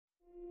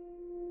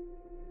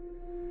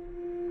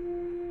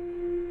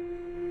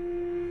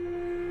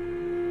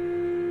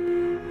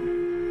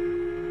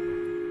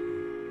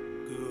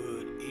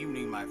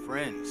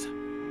friends,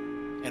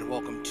 and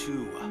welcome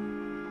to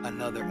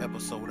another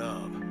episode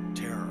of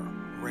Terror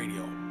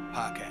Radio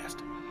Podcast.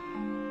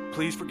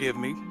 Please forgive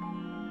me.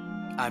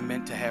 I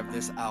meant to have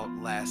this out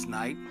last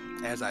night.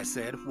 As I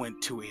said,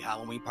 went to a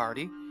Halloween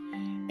party,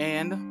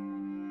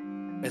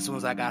 and as soon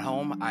as I got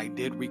home, I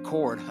did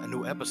record a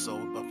new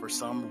episode, but for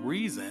some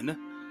reason,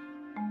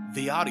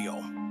 the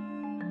audio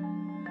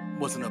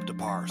wasn't up to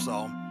par,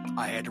 so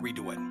I had to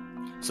redo it.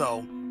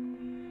 So,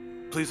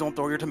 please don't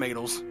throw your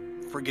tomatoes.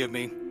 Forgive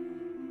me.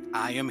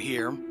 I am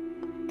here,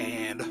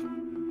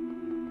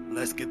 and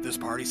let's get this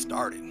party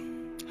started.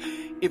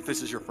 If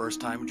this is your first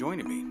time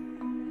joining me,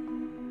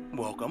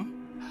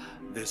 welcome.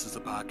 This is a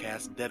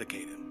podcast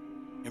dedicated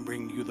in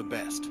bringing you the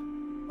best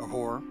of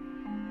horror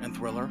and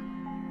thriller,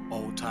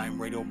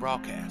 old-time radio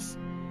broadcasts,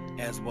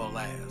 as well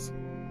as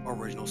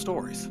original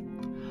stories.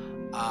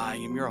 I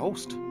am your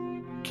host,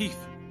 Keith,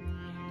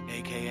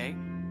 aka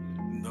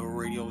the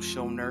Radio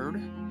Show Nerd,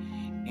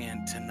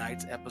 and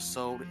tonight's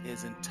episode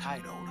is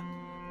entitled,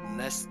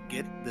 Let's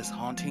Get This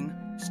Haunting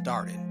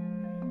Started.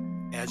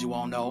 As you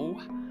all know,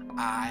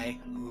 I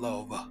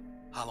love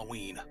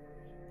Halloween.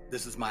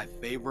 This is my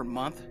favorite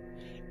month,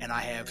 and I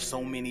have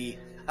so many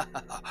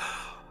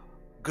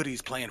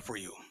goodies planned for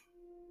you.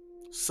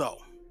 So,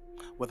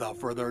 without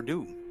further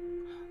ado,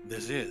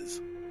 this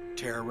is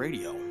Terror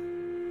Radio.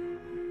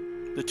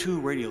 The two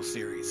radio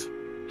series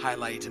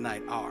highlighted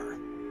tonight are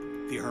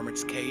The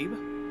Hermit's Cave,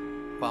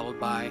 followed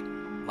by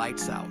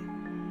Lights Out.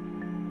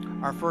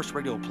 Our first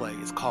radio play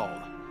is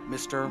called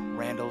Mr.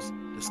 Randall's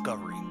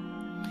Discovery,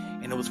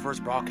 and it was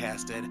first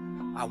broadcasted,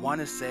 I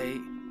want to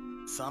say,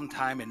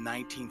 sometime in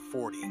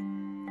 1940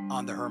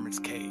 on the Hermit's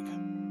Cave.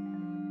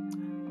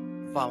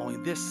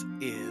 Following this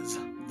is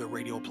the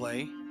radio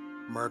play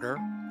Murder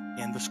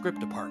in the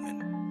Script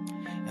Department,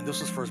 and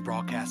this was first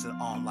broadcasted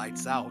on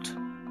Lights Out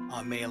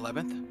on May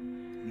 11th,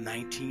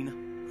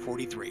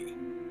 1943.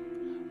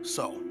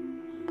 So,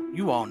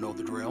 you all know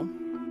the drill.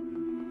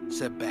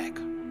 Sit back,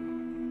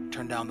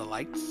 turn down the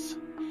lights,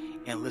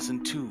 and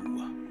listen to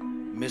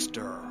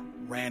Mr.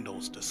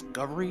 Randall's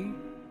Discovery,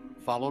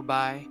 followed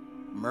by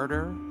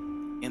Murder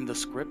in the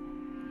Script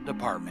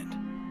Department.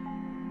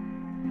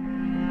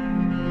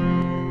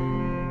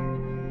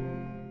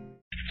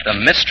 The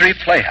Mystery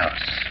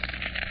Playhouse,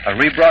 a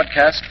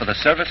rebroadcast for the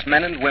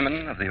servicemen and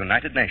women of the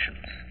United Nations.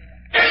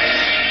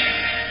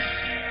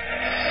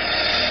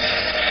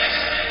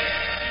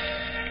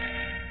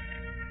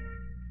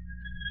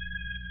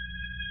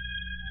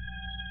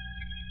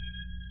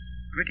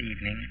 Good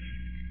evening.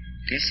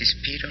 This is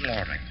Peter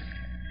Loring.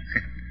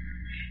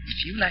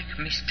 If you like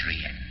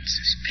mystery and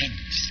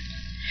suspense,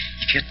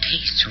 if your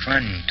tastes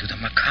run to the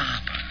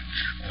macabre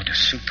or the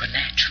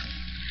supernatural,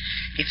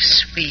 if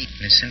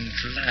sweetness and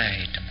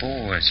light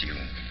bores you,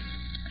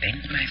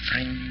 then, my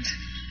friends,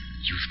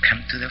 you've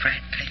come to the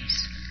right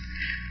place.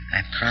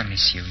 I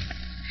promise you,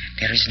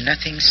 there is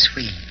nothing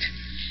sweet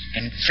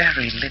and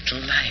very little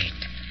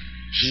light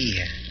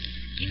here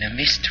in a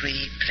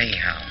mystery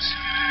playhouse.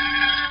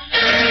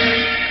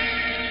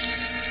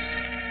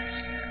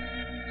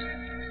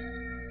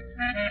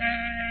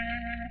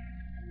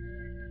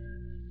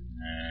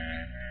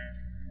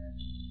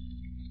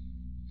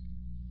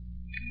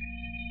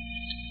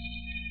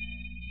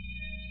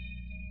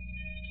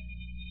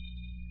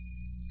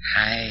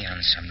 High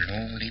on some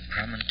lonely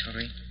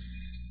promontory,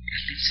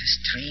 there lives a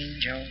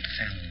strange old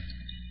fellow,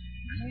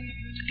 known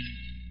only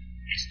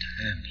as the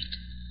Hermit.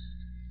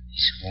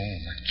 His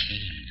home a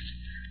cave,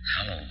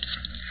 hollowed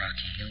from a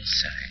rocky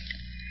hillside.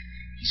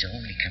 His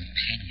only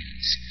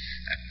companions,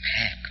 a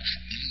pack of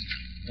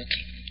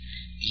evil-looking,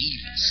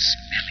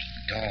 evil-smelling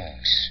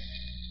dogs.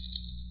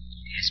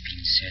 It has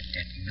been said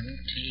that no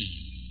tale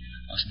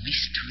of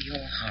mystery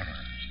or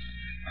horror,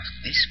 of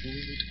this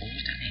world or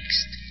the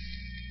next,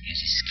 has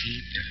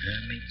escaped the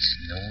Hermit's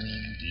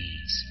knowing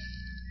gaze.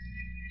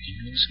 He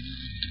knows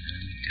more, the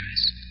Hermit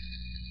does,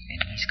 and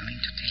he's going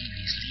to tell you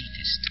his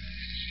latest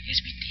as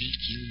we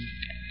take you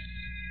to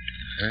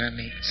the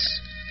Hermit's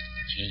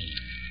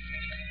Cave.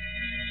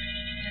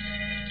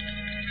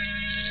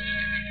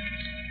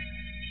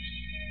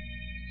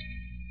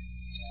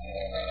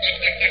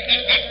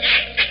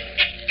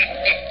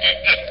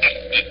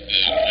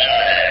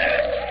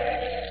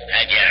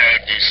 Have you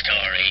heard this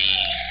story,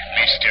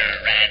 Mr.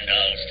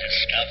 Randall's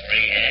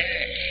Discovery, eh?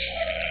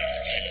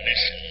 And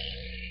listen,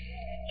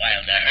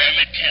 while the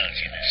Hermit tells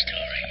you the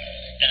story.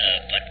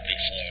 But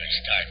before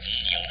starting,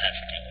 you'll have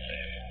to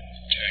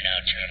turn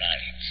out your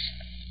lights.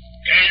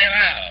 Turn them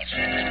out.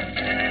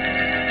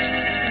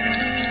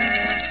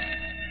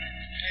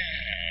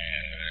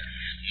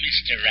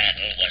 Mr.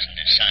 Randall wasn't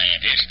a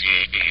scientist,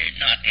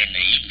 not in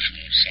the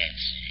usual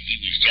sense. He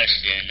was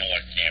just an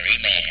ordinary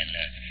man,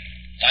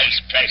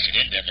 vice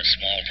president of a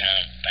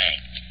small-town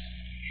bank.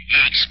 He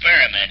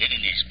experimented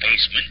in his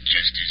basement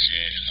just as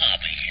a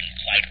hobby, and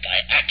quite by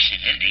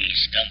accident he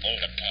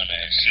stumbled upon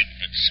a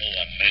secret so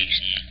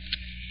amazing,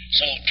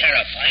 so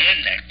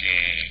terrifying that,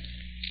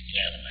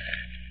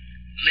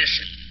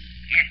 listen.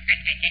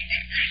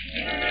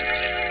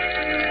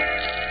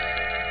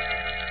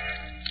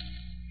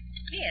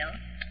 Bill,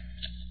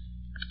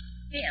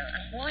 Bill,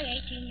 a boy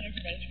 18 years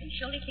of age can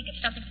surely think of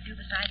something to do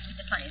besides eat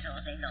the funnies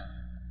all day long.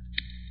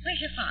 Where's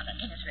your father?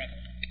 Dinner's ready.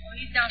 Oh,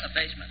 he's down in the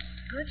basement.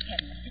 Good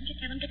heavens. Didn't you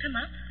tell him to come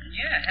up?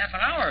 Yeah, half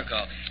an hour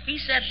ago. He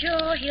said...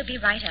 Sure, he'll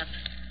be right up.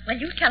 Well,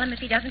 you tell him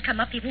if he doesn't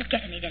come up, he won't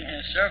get any dinner.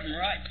 Serve him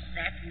right.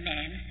 That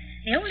man.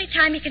 The only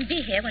time he can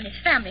be here when his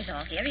family's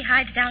all here, he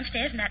hides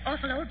downstairs in that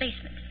awful old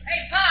basement.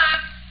 Hey,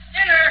 Pop!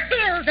 Dinner!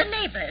 Bill, the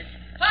neighbors.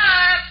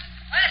 Pop!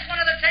 Last one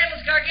of the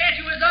table's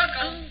gargantua's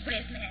uncle. Oh,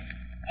 where's man?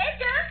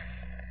 Edgar!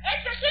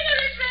 Edgar, dinner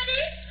is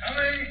ready.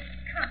 Coming.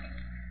 Coming.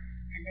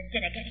 And the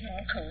dinner getting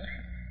all cold.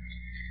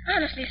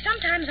 Honestly,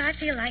 sometimes I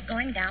feel like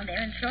going down there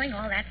and throwing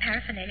all that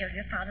paraphernalia of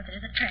your father's into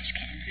the trash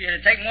can.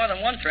 It'd take more than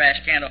one trash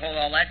can to hold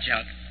all that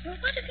junk. Well,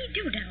 what does he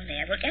do down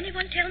there? Will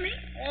anyone tell me?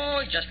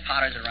 Oh, he just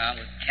potters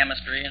around with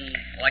chemistry and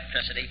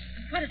electricity.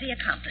 What does he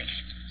accomplish?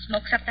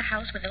 Smokes up the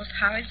house with those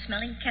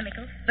horrid-smelling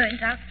chemicals,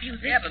 burns out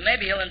fuses. Yeah, but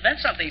maybe he'll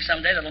invent something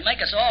someday that'll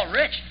make us all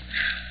rich.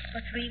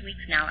 For 3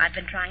 weeks now, I've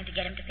been trying to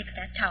get him to fix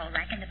that towel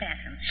rack in the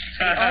bathroom.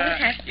 But he always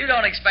has... You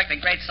don't expect a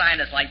great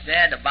scientist like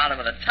Dad to bother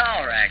with a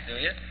towel rack, do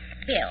you?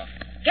 Bill,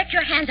 get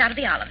your hands out of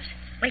the olives.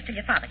 Wait till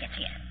your father gets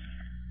here.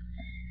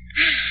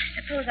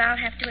 Suppose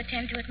I'll have to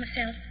attend to it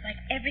myself, like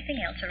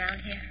everything else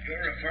around here.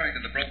 You're referring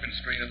to the broken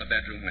screen in the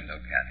bedroom window,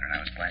 Catherine. I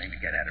was planning to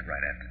get at it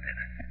right after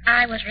dinner.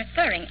 I was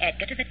referring,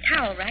 Edgar, to the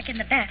towel rack in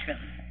the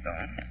bathroom.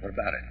 Oh? What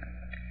about it?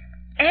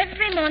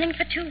 Every morning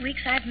for 2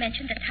 weeks I've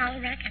mentioned the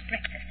towel rack at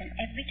breakfast, and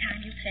every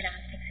time you've said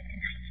I'll fix it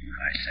tonight.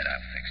 I said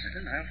I'll fix it,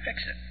 and I'll fix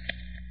it.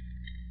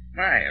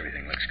 My,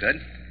 everything looks good.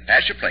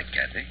 Pass your plate,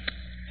 Kathy.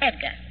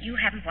 Edgar, you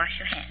haven't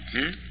washed your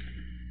hands.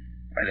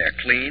 Why,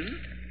 they're clean.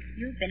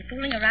 You've been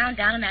fooling around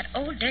down in that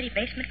old dirty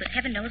basement with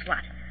heaven knows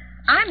what.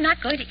 I'm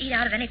not going to eat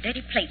out of any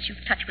dirty plates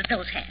you've touched with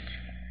those hands.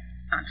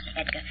 Honestly,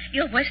 Edgar,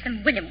 you're worse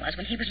than William was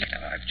when he was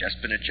little. I've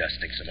just been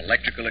adjusting some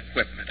electrical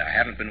equipment. I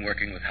haven't been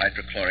working with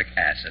hydrochloric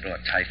acid or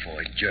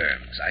typhoid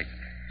germs.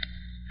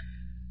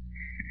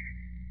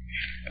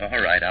 All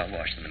right, I'll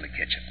wash them in the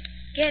kitchen.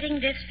 Getting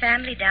this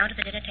family down to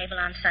the dinner table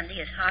on Sunday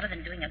is harder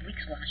than doing a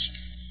week's wash.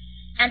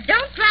 And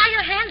don't dry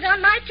your hands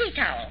on my tea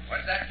towel.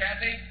 What's that,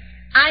 Kathy?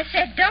 I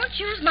said don't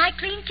use my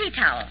clean tea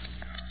towel.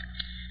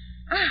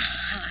 Oh,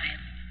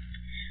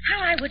 how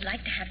I would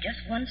like to have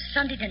just one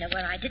Sunday dinner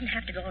where I didn't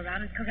have to go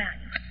around and corral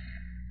you.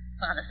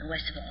 Father's the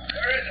worst of all.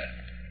 Where is it?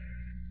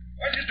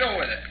 What'd you do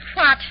with it?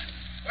 What?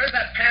 Where's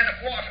that pan of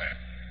water?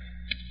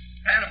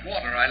 Pan of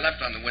water I left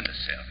on the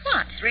windowsill.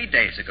 What? 3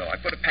 days ago, I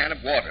put a pan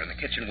of water in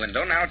the kitchen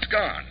window. Now it's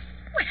gone.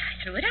 Well,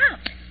 I threw it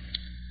out.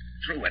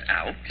 Threw it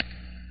out?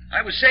 I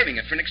was saving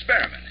it for an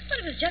experiment.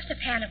 Well, it was just a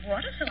pan of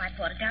water, so I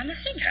poured it down the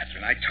sink.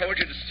 Catherine, I told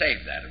you to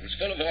save that. It was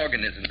full of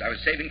organisms I was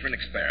saving for an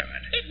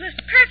experiment. It was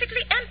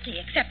perfectly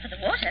empty, except for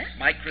the water.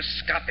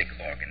 Microscopic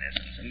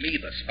organisms,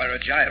 amoeba,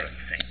 spirogyrum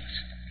things.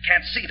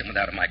 Can't see them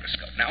without a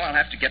microscope. Now I'll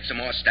have to get some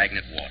more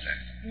stagnant water.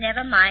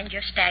 Never mind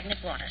your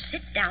stagnant water.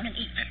 Sit down and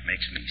eat. It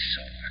makes me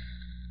sore.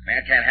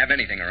 Man can't have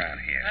anything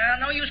around here.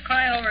 No use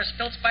crying over a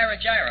spilled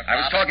spirogyra, Bob. I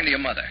was talking to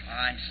your mother.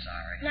 I'm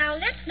sorry. Now,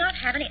 let's not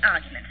have any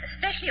arguments,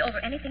 especially over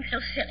anything so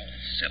silly.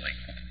 Silly.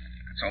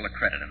 That's all the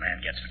credit a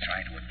man gets for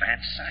trying to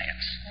advance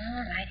science.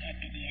 All right,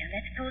 Edgar, dear.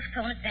 Let's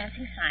postpone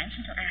advancing science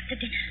until after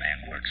dinner.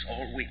 Man works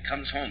all week,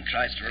 comes home,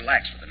 tries to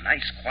relax with a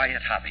nice,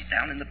 quiet hobby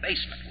down in the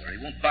basement where he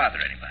won't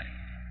bother anybody.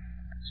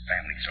 His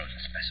family throws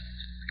the specimens.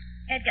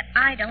 Edgar,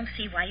 I don't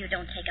see why you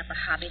don't take up a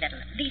hobby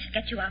that'll at least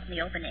get you out in the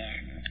open air.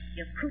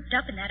 You're cooped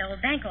up in that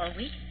old bank all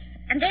week,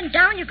 and then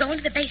down you go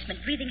into the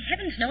basement, breathing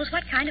heavens knows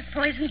what kind of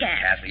poison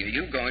gas. Kathy, are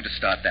you going to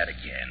start that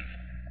again?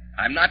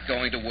 I'm not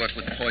going to work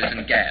with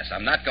poison gas.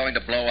 I'm not going to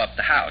blow up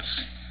the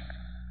house.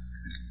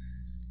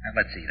 Now,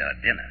 let's eat our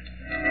dinner.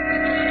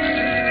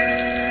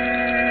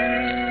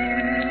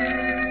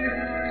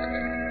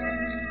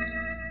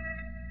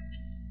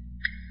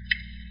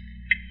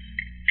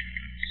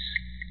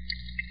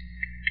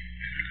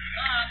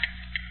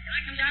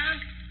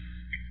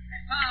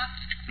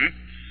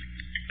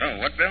 Oh,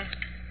 what, Bill?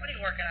 What are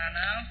you working on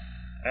now?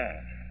 Oh,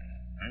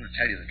 I'm to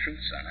tell you the truth,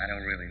 son. I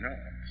don't really know.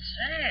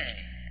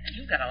 Say,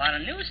 you've got a lot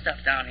of new stuff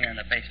down here in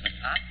the basement,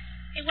 Pop.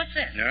 Hey, what's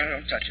this? No,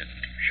 don't touch it.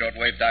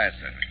 Shortwave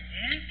diathermy.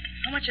 Yeah?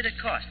 How much did it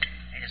cost?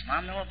 Hey, does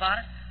Mom know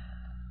about it?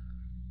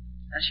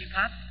 Does she,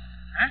 Pop?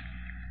 Huh?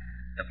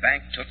 The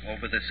bank took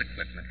over this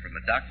equipment from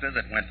a doctor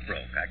that went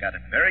broke. I got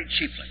it very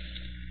cheaply.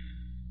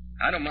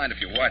 I don't mind if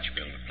you watch,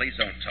 Bill, but please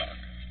don't talk.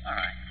 All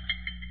right.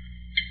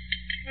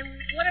 Hey,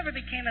 whatever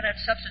became of that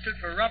substitute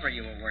for rubber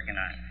you were working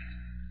on?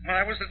 Well,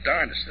 that was the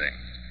darndest thing.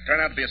 Turned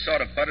out to be a sort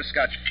of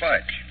butterscotch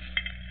fudge.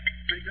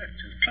 Pretty good,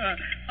 too.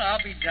 I'll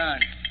be done.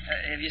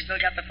 Have you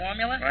still got the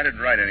formula? I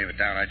didn't write any of it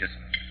down. I just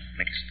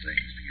mixed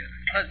things together.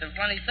 Well, the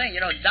funny thing,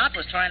 Dot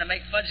was trying to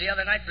make fudge the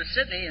other night for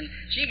Sydney, and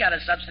she got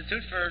a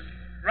substitute for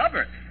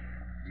rubber.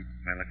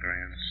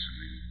 Milligrams.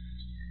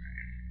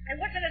 Hey,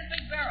 what's in this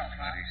big barrel,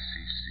 Pop?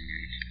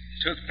 ICCH.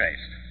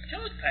 Toothpaste.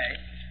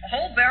 Toothpaste? A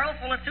whole barrel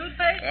full of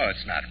toothpaste? Oh,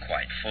 it's not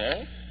quite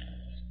full.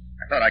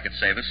 I thought I could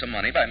save us some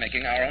money by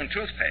making our own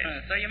toothpaste.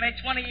 So you made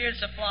 20 years'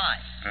 supply.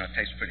 Oh, it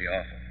tastes pretty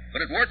awful.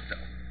 But it worked,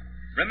 though.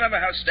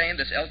 Remember how stained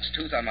this elk's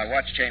tooth on my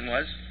watch chain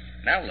was?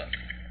 Now look.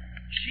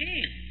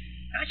 Gee,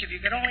 gosh, if you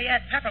could only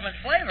add peppermint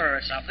flavor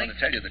or something. Well,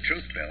 to tell you the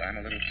truth, Bill, I'm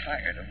a little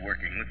tired of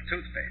working with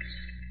toothpaste.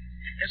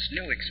 This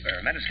new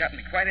experiment has got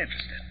me quite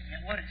interested.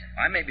 Yeah, what is it?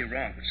 I may be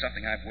wrong, but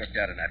something I've worked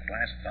out in that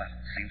glass bottle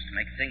seems to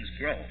make things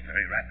grow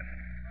very rapidly.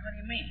 What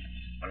do you mean?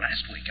 Well,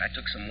 last week I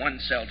took some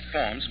one-celled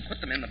forms and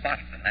put them in the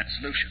bottle in that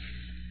solution.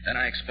 Then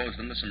I exposed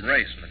them to some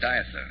rays from the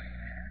diathermy.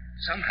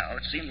 Somehow,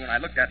 it seemed when I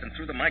looked at them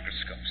through the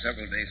microscope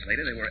several days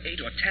later, they were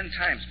 8 or 10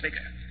 times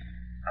bigger.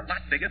 A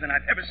lot bigger than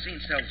I've ever seen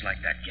cells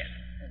like that yet.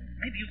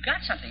 Maybe you've got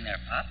something there,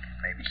 Pop.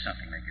 Maybe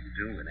something they can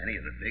do in any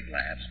of the big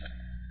labs, but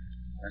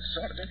that's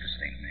sort of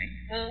interesting to me.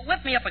 Well,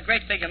 whip me up a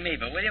great big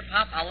amoeba, will you,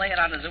 Pop? I'll lay it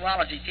on the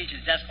zoology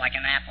teacher's desk like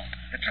an apple.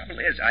 The trouble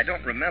is, I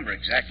don't remember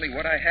exactly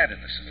what I had in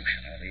the solution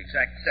or the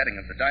exact setting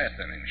of the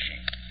diathermy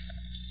machine.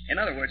 In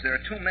other words, there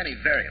are too many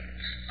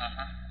variables.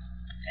 Uh-huh.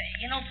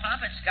 Hey, you know,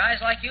 Pop, it's guys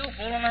like you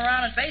fooling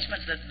around in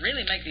basements that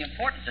really make the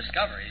important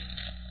discoveries.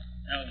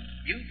 You know,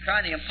 you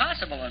try the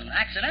impossible and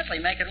accidentally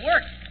make it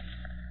work.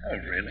 Oh,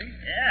 really?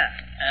 Yeah.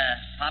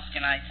 Pop,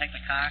 can I take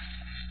the car?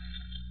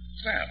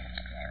 Well,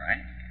 all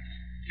right.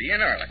 Be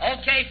in early.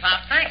 Okay,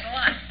 Pop. Thanks a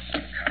lot.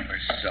 Copper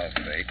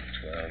sulfate,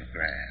 12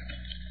 grams.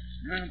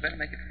 No, better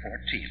make it 14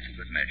 for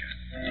good measure.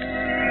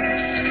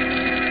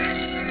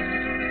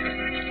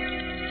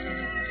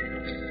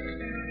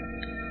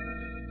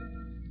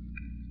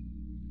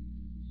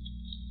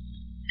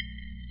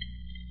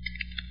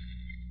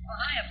 Oh,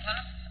 hiya,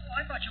 Pop. Oh,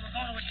 I thought you were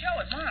going to a show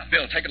at Mom.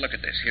 Bill, take a look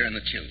at this here in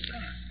the tube.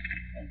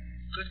 Oh,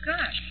 good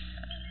gosh.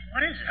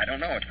 What is it? I don't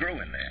know. It grew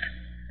in there.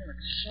 Oh,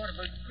 it's sort of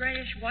a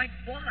grayish-white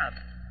blob.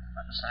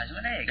 About the size of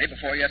an egg. Day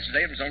before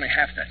yesterday, it was only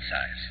half that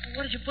size.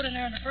 Well, what did you put in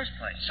there in the first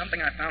place? Something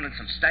I found in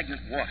some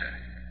stagnant water.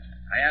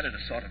 I added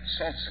a sort of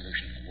salt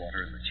solution to the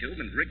water in the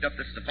tube and rigged up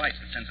this device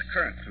that sends a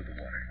current through the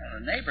water.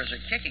 Well, the neighbors are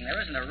kicking. There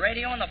isn't a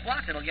radio on the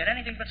block that'll get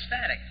anything but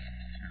static.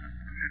 I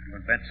have to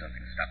invent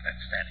something to stop that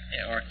static.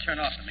 Yeah, or turn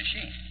off the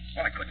machine.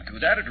 Well, I couldn't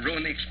do that. It'd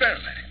ruin the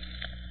experiment.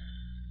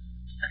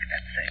 Look at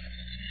that thing.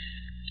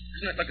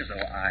 Doesn't it look as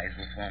though eyes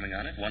were forming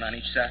on it, one on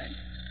each side?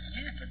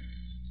 Yeah, but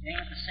they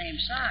ain't the same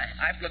size.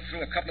 I've looked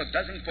through a couple of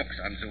dozen books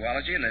on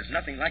zoology, and there's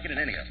nothing like it in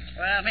any of them.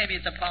 Well, maybe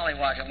it's a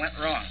polywog that went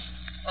wrong.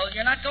 Well,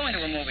 you're not going to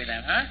a movie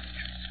then, huh?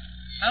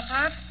 Huh,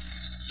 Pop?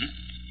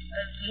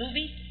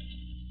 Movie?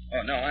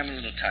 Oh, no, I'm a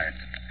little tired.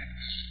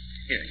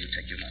 Here, you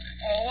take your money.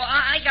 Oh, well,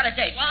 I got a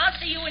date. Well, I'll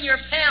see you and your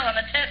pal in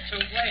the test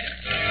tube later.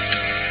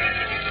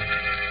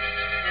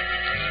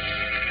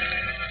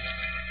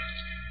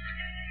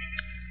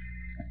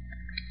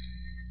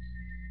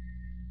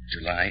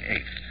 July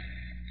 8th.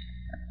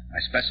 My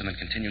specimen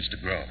continues to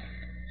grow.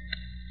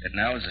 It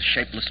now is a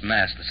shapeless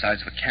mass the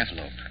size of a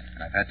cantaloupe,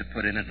 and I've had to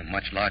put it in a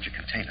much larger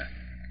container.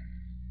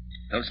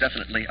 Those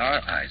definitely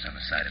are eyes on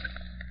the side of it.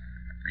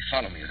 They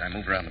follow me as I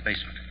move around the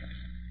basement.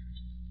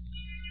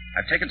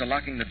 I've taken to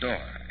locking the door.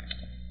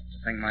 The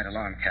thing might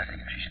alarm Kathy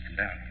if she should come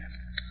down here.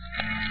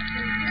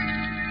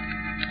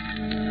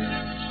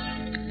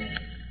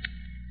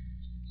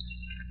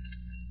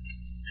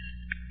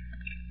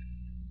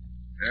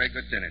 Very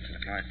good dinner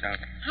tonight. Now it's out.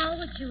 How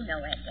would you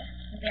know, Edgar?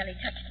 You barely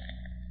touched it.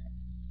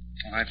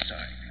 Oh, I'm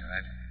sorry.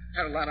 I've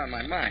had a lot on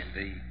my mind.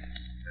 The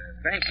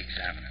bank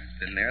examiner's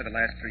been there the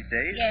last 3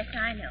 days. Yes,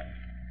 I know.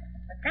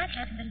 But that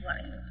hasn't been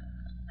worrying you.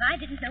 If I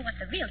didn't know what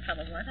the real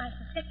trouble was, I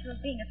suspect you of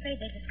being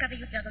afraid they'd discover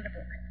you juggled the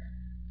book.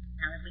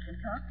 Now that we can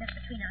talk just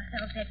between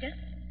ourselves, Edgar,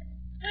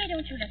 why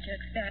don't you let your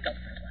experiment go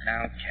for a while?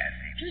 Now,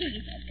 Kathy.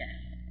 Please, Edgar.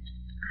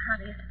 How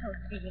do you suppose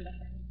to be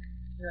relaxed?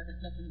 Yours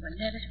is making you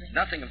nervous with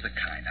Nothing of the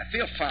kind. I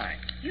feel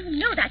fine. You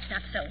know that's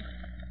not so.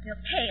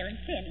 You're pale and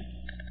thin.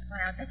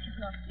 Why, I'll bet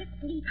you've lost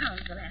 15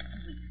 pounds the last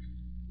 2 weeks.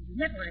 You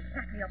never were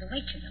exactly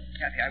overweight, you know.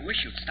 Kathy, I wish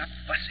you'd stop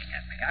fussing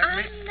at me.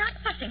 I'm not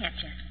fussing at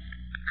you.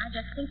 I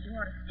just think you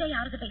ought to stay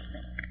out of the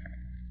basement.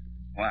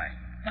 Why?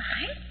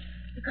 Why?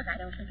 Because I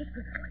don't think it's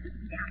good for you to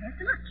be down there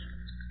so much.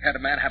 Can't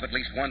a man have at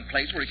least one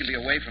place where he can be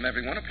away from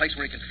everyone, a place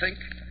where he can think?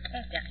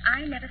 Edgar,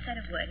 I never said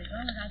a word as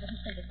long as I didn't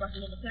think it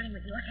wasn't interfering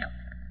with your health.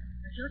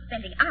 But you're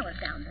spending hours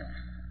down there.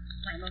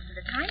 Why, most of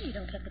the time you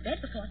don't get to bed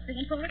before 3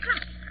 and 4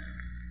 o'clock.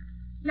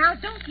 Now,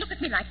 don't look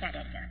at me like that,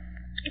 Edgar.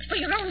 It's for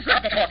your own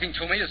Stop good. talking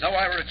to me as though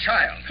I were a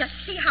child. Just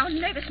see how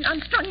nervous and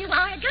unstrung you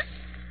are, Edgar.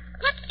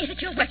 What is it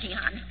you're working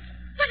on?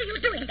 What are you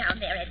doing down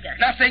there, Edgar?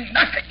 Nothing.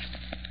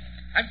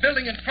 I'm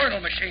building infernal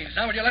machines.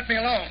 Now will you let me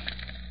alone?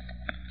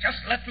 Just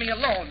let me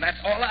alone. That's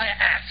all I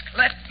ask.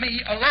 Let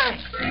me alone.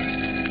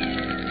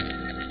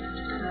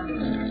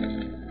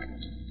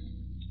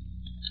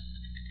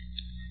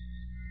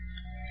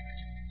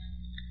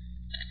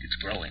 It's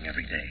growing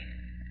every day.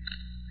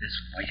 This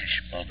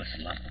whitish bulbous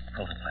lump of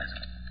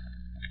protoplasm.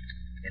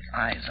 Its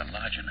eyes are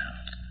larger now.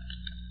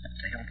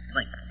 They don't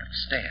blink, but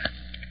stare.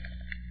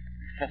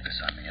 They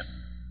focus on me up in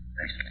the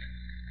basement.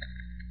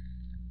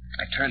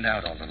 I turned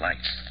out all the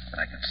lights, but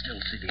I can still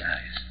see the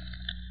eyes.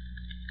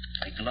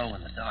 They glow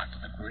in the dark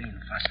with a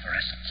green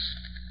phosphorescence.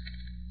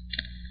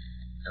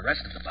 The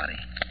rest of the body,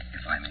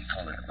 if I may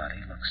call it a body,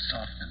 looks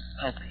soft and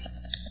pulpy,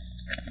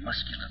 yet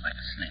muscular like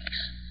a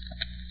snake's.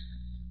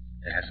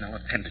 It has no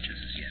appendages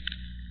as yet.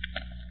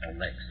 No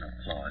legs, no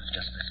claws,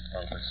 just this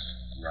bulbous,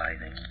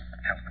 writhing,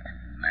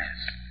 palpitating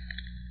mass.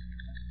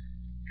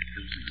 It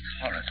fills me with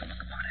horror to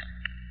look upon it.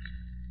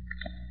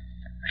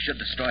 I should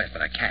destroy it,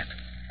 but I can't.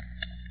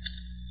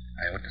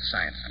 I owe it to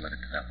science to let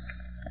it develop.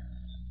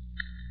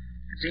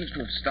 It seems to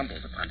have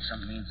stumbled upon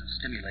some means of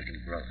stimulating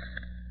growth.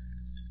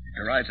 It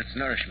derives its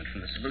nourishment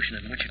from the solution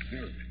in which it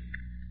grew.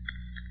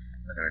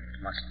 Whether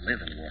it must live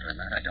in water or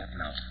not, I don't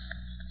know.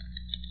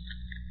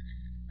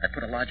 I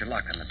put a larger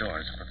lock on the door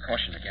as a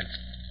precaution against...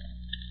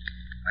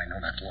 I know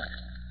not what.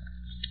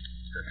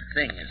 The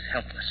thing is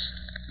helpless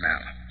now.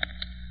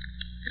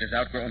 It has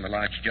outgrown the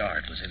large jar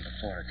it was in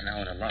before. It's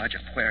now in a large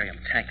aquarium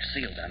tank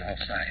sealed on all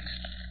sides.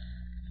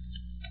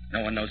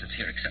 No one knows it's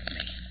here except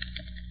me.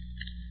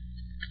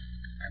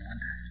 I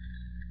wonder,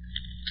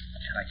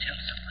 shall I tell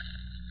someone?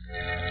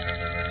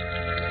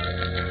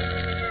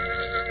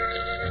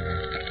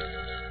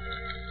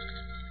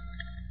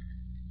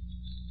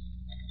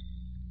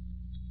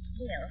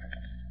 Bill,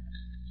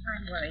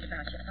 I'm worried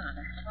about your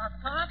father. About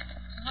Pop?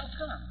 How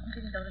come? He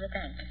didn't go to the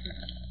bank this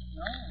morning.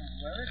 No,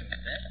 where is he,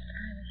 Beth?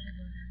 I wish he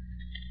would.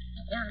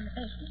 He's down in the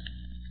basement.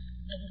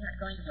 But he's not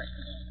going to work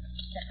today.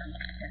 Except on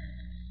next term.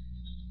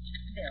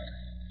 Bill,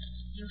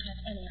 do you have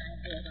any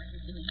idea what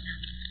he's doing now?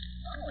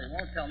 No, he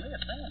won't tell me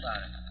a thing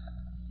about it.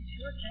 He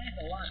sure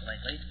changed a lot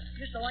lately.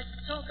 He used to like to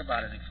talk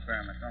about his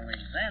experiments, only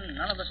then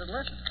none of us would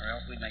listen, or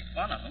else we'd make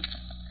fun of him.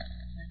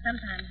 Now,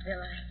 sometimes,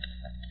 Bill, I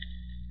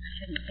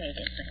shouldn't say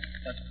this,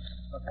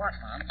 But what,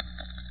 Mom?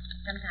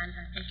 sometimes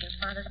I think your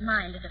father's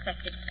mind is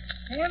affected.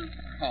 Him?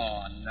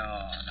 Oh, no.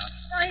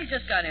 No, he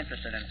just got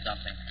interested in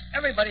something.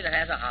 Everybody that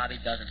has a hobby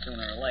does it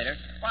sooner or later.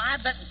 Well, I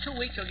bet in 2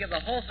 weeks he'll give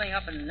the whole thing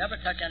up and never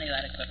touch any of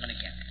that equipment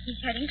again. He's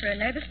heading for a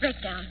nervous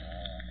breakdown.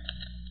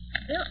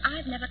 Bill,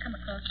 I've never come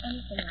across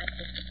anything like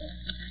this before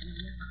since I've known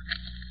your father.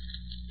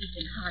 He's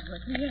been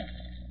hard-working, yes,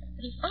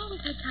 but he's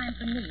always had time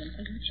for me and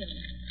for you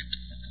children.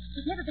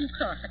 He's never been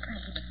cross or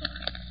cranky before.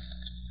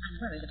 I'm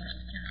worried about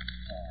his job.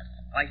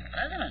 Vice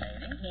president,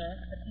 ain't he? Yes,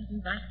 but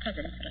even vice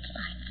presidents get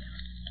fired.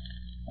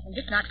 And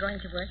this not going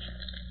to work,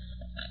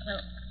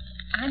 well,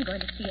 I'm going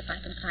to see if I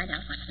can find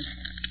out what's the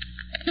matter.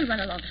 You run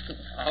along to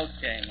school.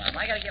 Okay, Mom.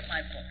 I gotta get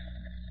my book.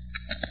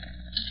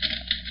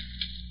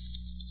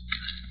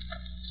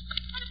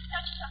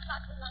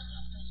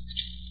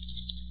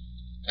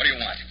 What do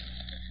you want?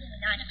 It's nearly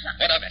 9 o'clock.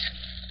 What of it?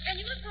 And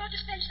you afford to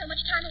spend so much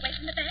time away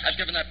from the bank? I've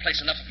given that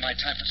place enough of my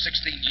time for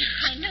 16 years.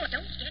 I know.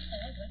 Don't get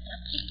all worked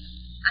up, please.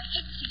 I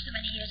hate to see so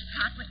many years of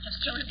hard work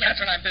just thrown away.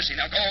 Catherine, I'm busy.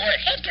 Now go away.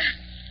 Edgar,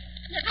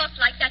 you never talked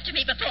like that to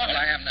me before. Well,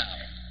 I am now.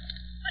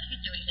 What are you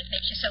doing that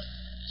makes you so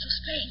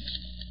strange?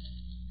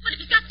 What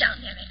have you got down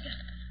there, Edgar?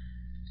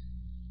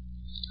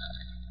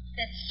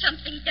 There's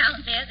something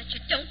down there that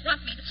you don't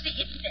want me to see,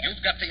 isn't there?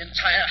 You've got the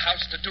entire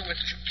house to do with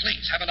as you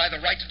please. Haven't I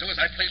the right to do as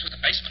I please with the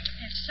basement?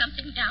 There's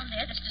something down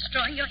there that's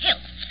destroying your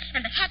health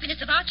and the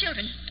happiness of our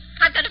children.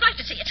 I've got a right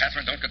to see it.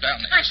 Catherine, don't go down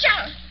there. I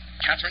shall.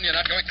 Catherine, you're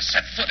not going to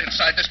set foot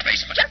inside this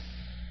basement.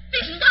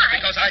 Reason why?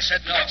 Because I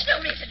said no. That's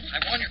no reason. I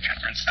warn you,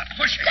 Catherine, stop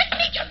pushing. Let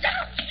me jump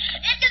down.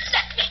 Edgar,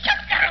 let me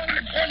jump down. I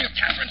warn you,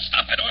 Catherine,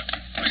 stop it, or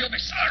you'll be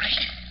sorry.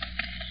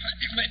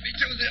 You made me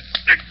do this.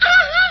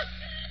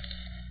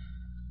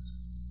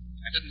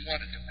 I didn't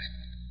want to do it.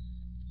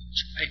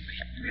 You made me.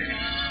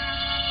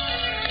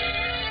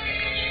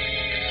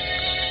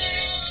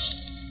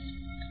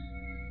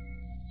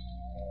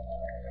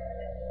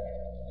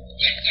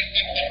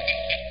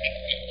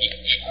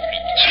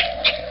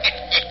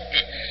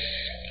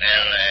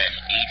 Well,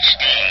 each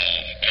day,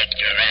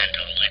 Edgar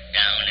Randall went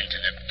down into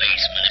the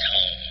basement at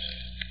home,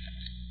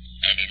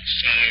 and in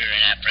fear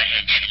and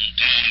apprehension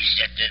gazed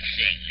at the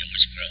thing that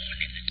was growing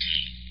in the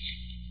tank.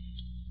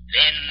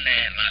 Then,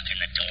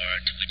 locking the door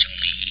to which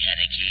only he had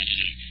a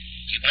key,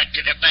 he went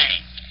to the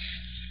bank.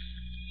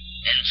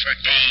 Then for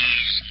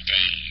days and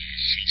days,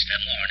 since the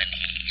morning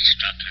he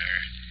struck her,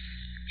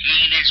 he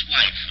and his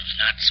wife have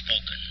not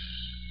spoken.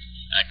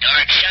 A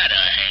dark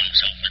shadow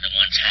hangs over the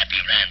once happy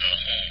Randall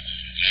home.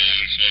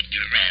 Yes,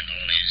 Edgar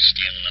Randall is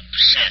still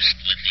obsessed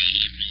with the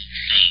evil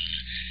thing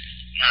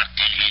locked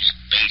in his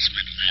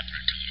basement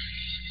laboratory.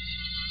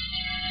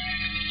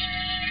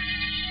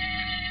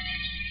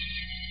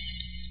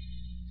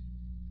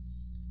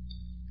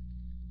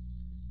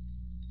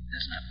 It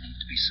does not need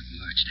to be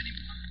submerged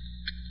anymore.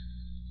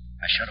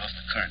 I shut off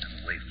the current in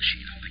the wave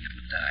machine, hoping it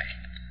would die.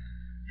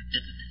 It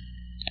didn't.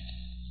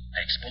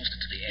 I exposed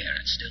it to the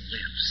air. It still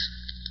lives.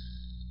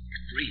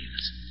 It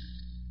breathes.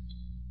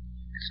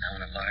 It's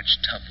now in a large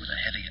tub with a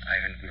heavy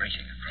iron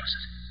grating across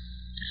it.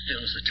 It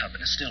fills the tub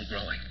and is still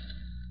growing.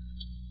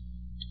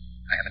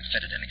 I haven't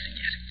fed it anything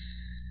yet.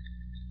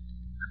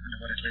 I wonder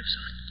what it lives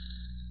on.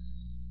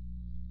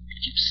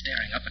 It keeps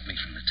staring up at me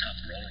from the tub,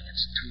 rolling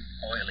its two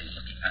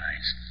oily-looking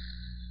eyes.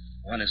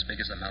 One as big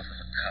as the mouth of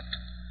a cup,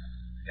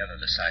 the other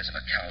the size of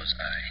a cow's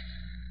eye.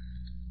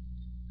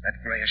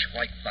 That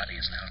grayish-white body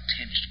is now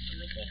tinged with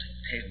a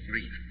revolting pale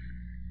green.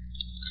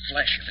 The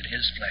flesh, if it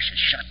is flesh, is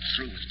shot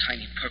through with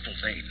tiny purple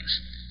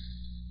veins.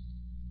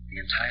 The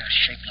entire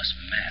shapeless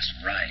mass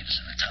writhes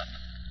in the tub,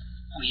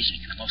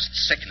 wheezing in a most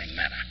sickening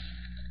manner.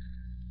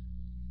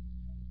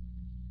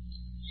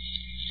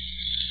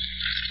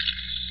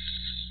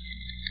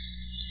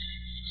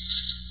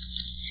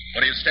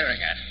 you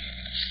staring at?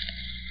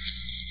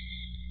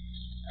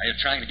 Are you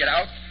trying to get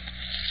out?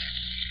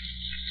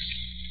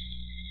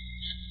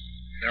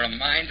 Is there a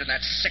mind in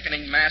that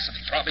sickening mass of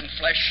throbbing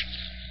flesh?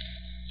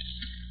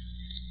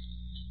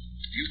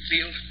 Do you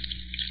feel?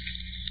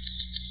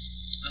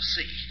 We'll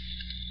see.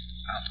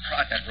 I'll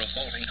prod that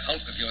revolting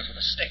hulk of yours with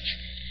a stick.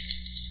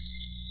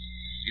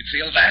 You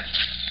feel that?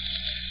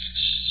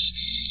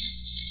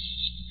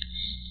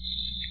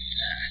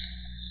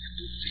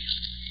 You feel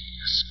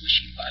the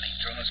squishy body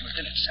draws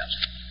within itself.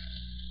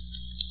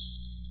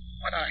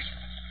 What are you?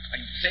 Are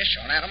you fish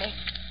or an animal?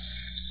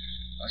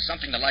 Or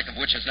something the like of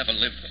which has never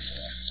lived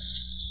before?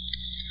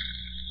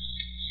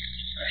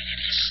 You're a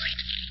hideous sight.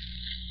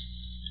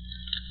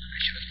 I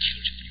should have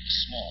killed you when you were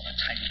small, a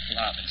tiny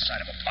blob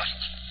inside of a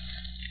bottle.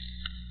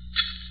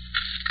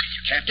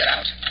 You can't get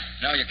out.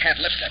 No, you can't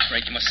lift that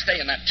brake. You must stay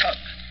in that tub.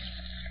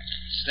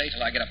 Stay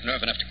till I get up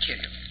nerve enough to kill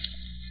you.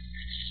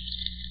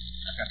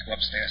 I've got to go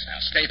upstairs now.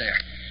 Stay there.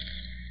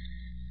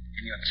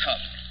 In your tub.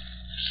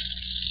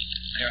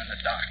 There in the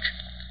dark.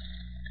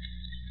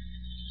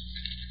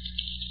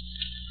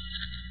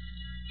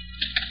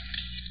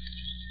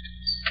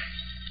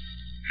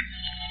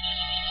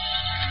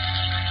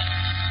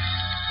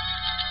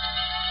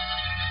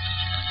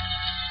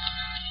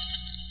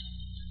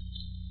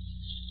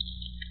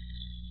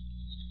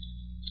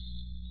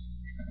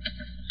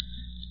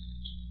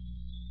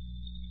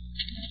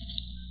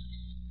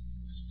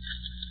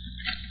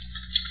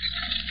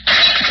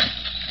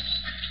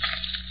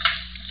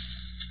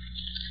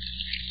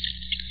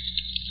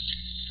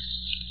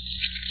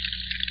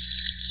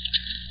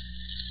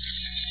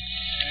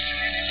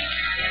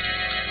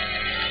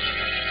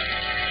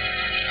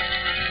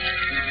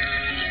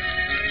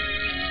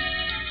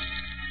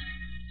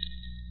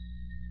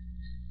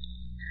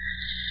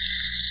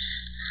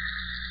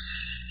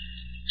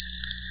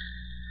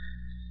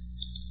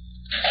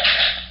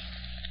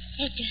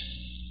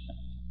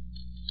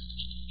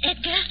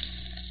 Edgar?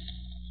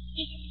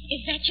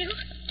 Is that you,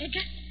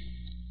 Edgar?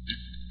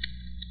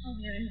 Oh,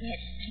 you're in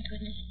bed. Thank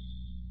goodness.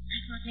 I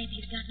thought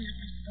maybe you'd gotten up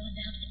and gone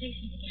down to the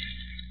basement again.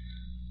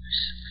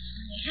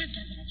 Well, they have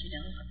done that, you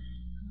know. Gone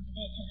to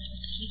bed till I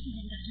was asleep and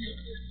then gotten up.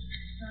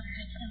 Thought I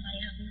heard somebody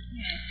out in the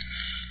hall.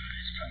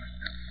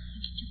 It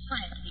was too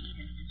quiet to be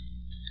either. It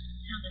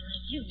sounded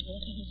like you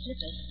walking in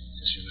slippers.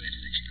 Yes, you're right. I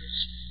think she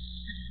goes.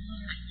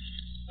 All right.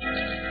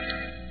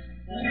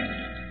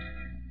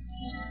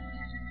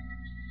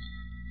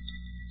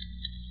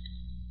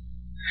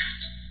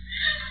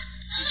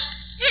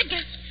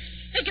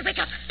 Edgar,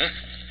 wake up. Huh?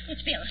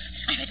 It's Bill.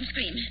 I heard him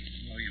scream.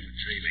 Oh, you were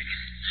dreaming.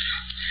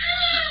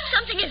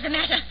 Something is the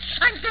matter.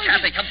 I'm going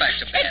Kathy, come back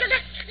to bed. Edgar,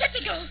 let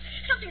me go.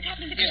 Something's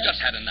happening to Bill. He's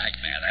just had a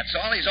nightmare, that's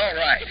all. He's all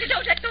right. If you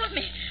don't let go of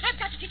me, I've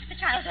got to teach the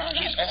child all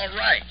right. He's all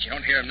right. You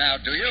don't hear him now,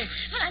 do you?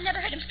 Well, I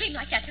never heard him scream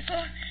like that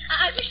before.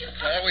 I wish you...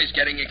 Always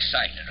getting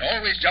excited.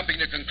 Always jumping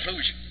to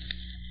conclusions.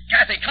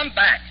 Kathy, come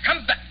back.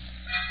 Come back.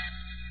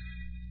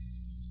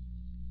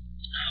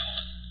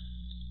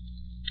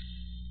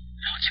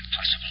 No, it's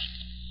impossible.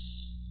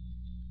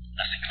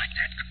 Nothing like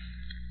that. No,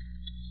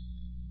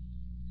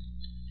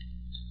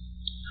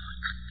 it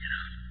couldn't get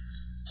out.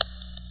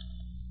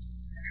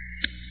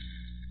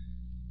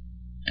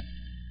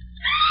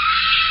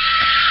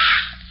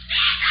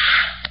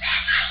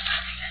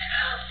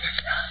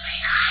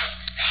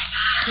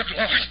 Good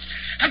Lord.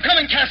 I'm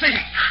coming, Kathy.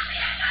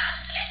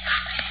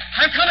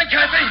 I'm coming,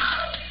 Kathy.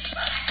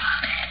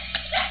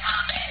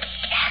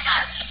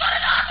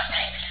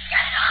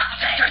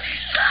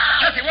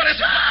 Kathy, what is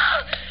it? Oh,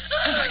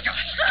 my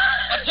God.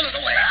 I'll pull it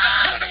away.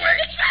 I'll pull it away.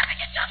 It's wrapping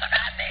itself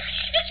around me.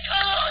 It's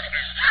cold.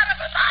 Out of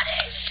her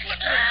body.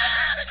 Like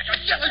a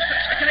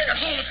jellyfish. I can take a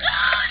hold of it. No,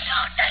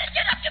 don't let it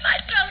get up to my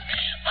throat.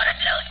 Put it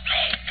loose,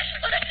 please.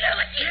 Put it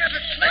loose. Yes,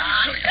 it's legs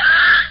to you.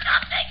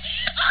 Something.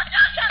 Oh,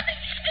 do something.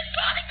 It's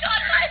crawling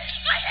toward my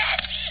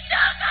head. Do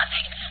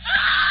something.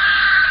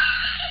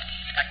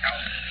 Let go.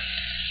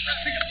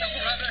 Wrapping itself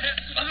around her head,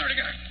 smothering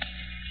her.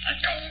 Let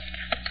go.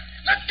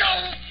 Let go.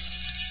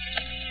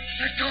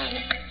 Let go.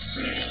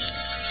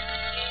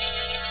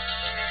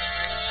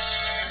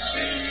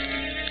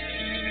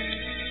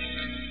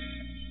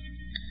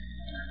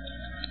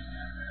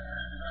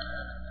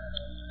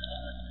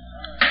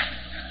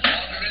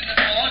 Water in the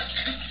door.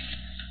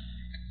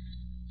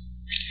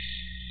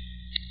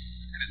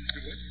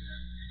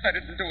 I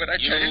didn't do it, I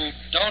tell you. You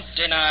don't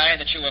deny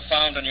that you were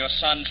found in your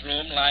son's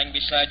room lying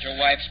beside your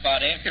wife's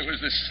body? It was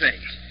this thing.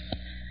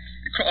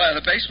 You crawl out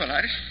of the basement,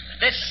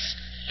 This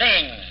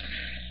thing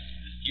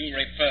you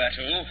refer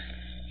to,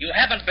 you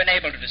haven't been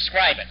able to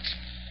describe it.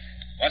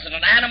 Was it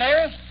an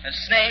animal, a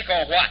snake,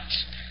 or what?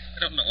 I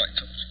don't know, I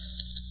told you.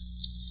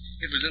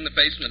 It was in the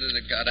basement and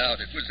it got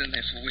out. It was in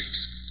there for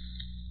weeks.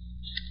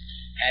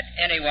 Had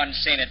anyone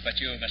seen it but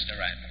you, Mr.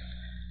 Randall?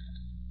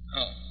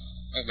 Oh,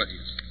 nobody.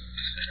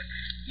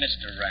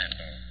 Mr.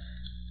 Randall,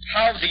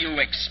 how do you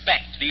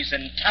expect these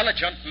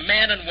intelligent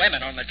men and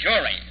women on the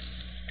jury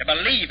to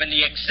believe in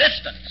the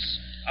existence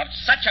of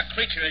such a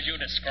creature as you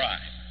describe?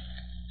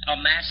 A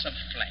mass of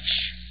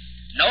flesh,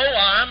 No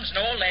arms,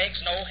 no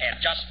legs, no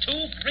head. Just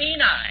two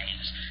green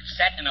eyes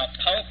set in a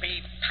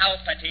pulpy,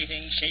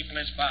 palpitating,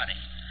 shapeless body.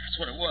 That's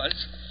what it was.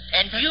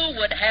 And you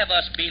would have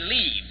us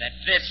believe that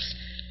this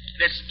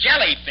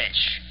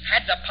jellyfish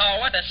had the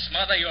power to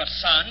smother your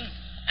son,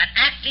 an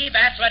active,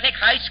 athletic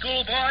high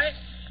school boy,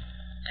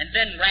 and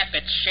then wrap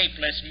its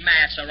shapeless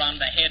mass around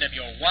the head of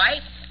your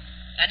wife,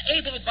 an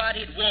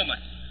able-bodied woman,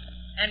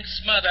 and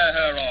smother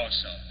her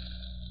also.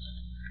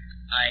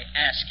 I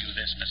ask you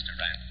this, Mr.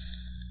 Randall.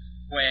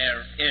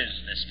 Where is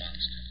this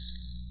monster?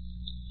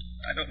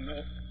 I don't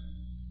know.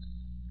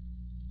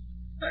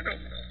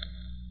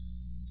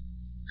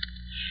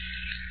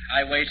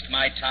 I waste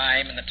my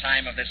time and the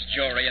time of this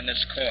jury in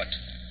this court.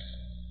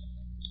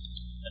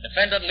 The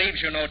defendant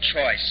leaves you no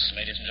choice,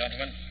 ladies and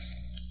gentlemen.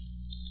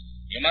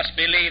 You must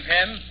believe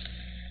him.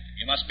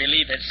 You must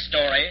believe his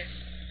story,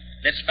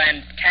 this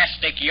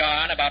fantastic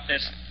yarn about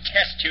this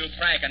test tube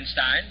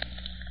Frankenstein.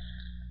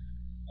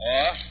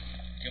 Or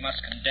you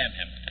must condemn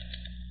him.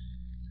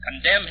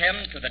 Condemn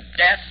him to the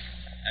death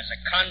as a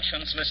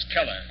conscienceless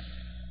killer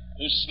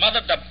who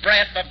smothered the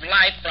breath of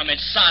life from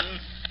his son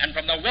and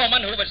from the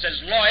woman who was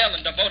his loyal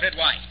and devoted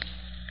wife.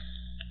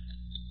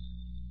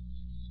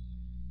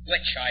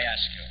 Which, I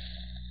ask you,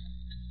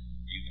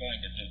 are you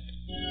going to do?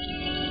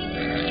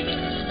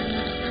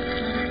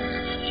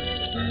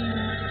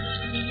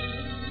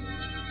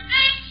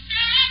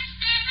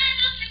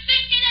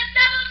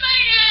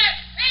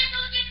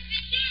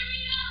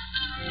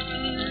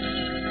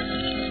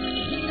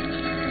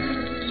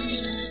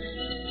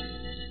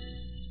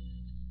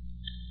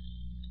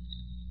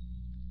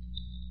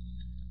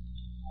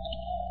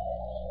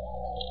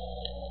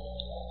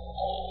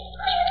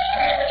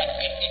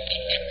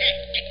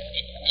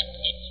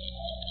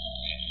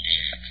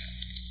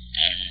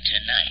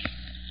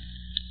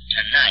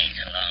 Tonight,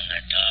 along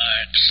a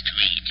dark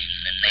street in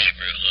the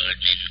neighborhood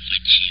in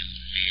which you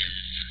live.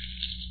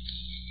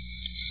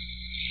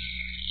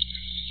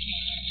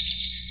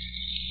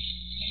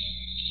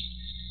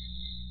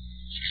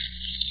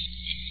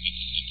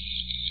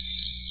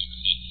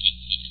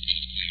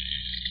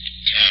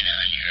 Turn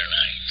on your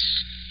lights.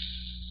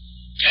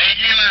 Turn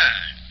them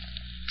on.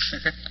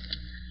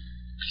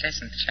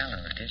 Pleasant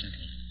fellow, didn't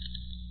he?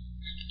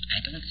 I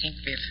don't think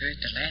we've heard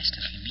the last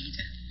of him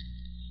either.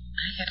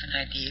 I have an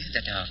idea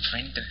that our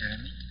friend the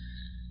Hermit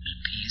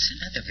will pay us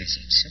another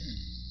visit soon.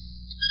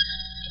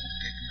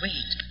 But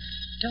wait,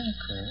 don't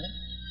go.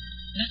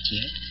 Not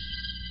yet.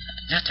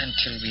 Not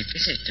until we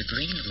visit the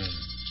green room,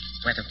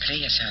 where the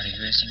players are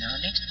rehearsing our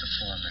next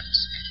performance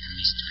at the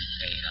Mystery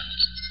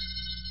Playhouse.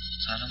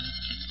 Follow me,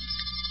 please.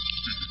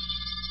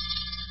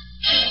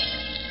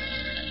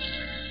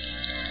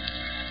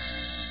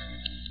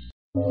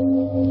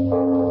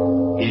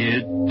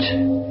 It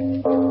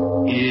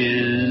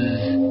is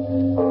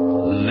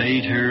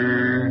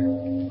later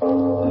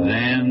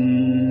than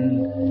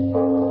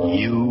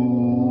you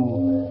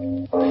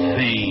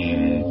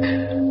think.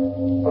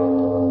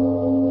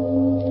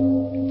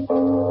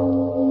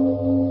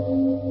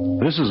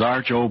 This is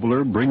Arch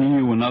Obler bringing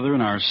you another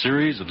in our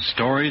series of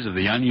stories of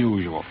the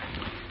unusual.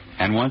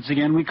 And once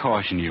again we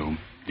caution you,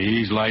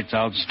 these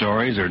lights-out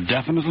stories are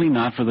definitely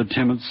not for the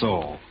timid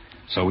soul.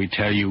 So we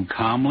tell you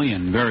calmly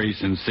and very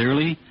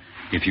sincerely,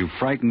 if you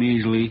frighten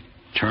easily,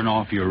 turn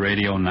off your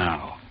radio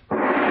now.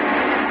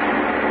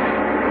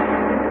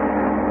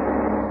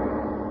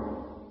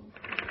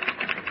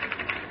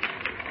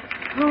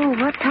 Oh,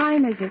 what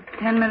time is it?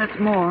 10 minutes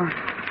more.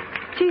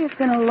 Gee, it's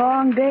been a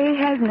long day,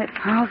 hasn't it?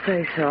 I'll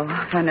say so.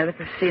 If I never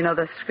see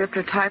another script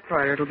or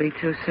typewriter, it'll be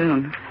too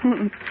soon.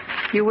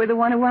 You were the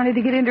one who wanted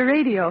to get into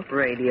radio.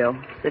 Radio.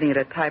 Sitting at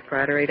a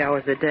typewriter 8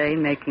 hours a day,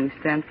 making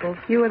stencils.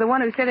 You were the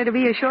one who said it'd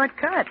be a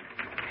shortcut.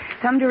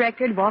 Some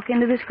director'd walk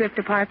into the script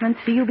department,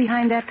 see you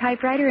behind that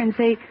typewriter, and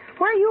say,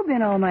 where you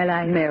been all my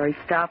life? Mary,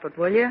 stop it,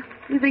 will you?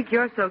 You think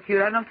you're so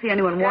cute, I don't see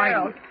anyone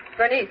whining.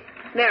 Bernice,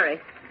 Mary.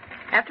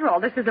 After all,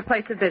 this is a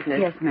place of business.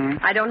 Yes, ma'am.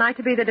 I don't like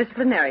to be the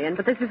disciplinarian,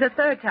 but this is the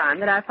third time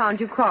that I've found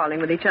you quarreling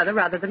with each other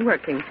rather than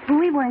working.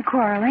 We weren't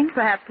quarreling.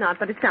 Perhaps not,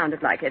 but it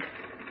sounded like it.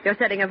 You're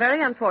setting a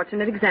very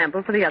unfortunate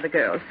example for the other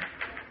girls.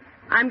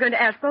 I'm going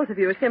to ask both of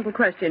you a simple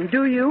question.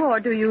 Do you or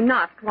do you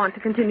not want to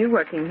continue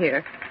working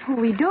here? Oh,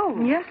 we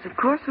do. Yes, of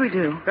course we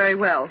do. Very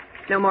well.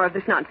 No more of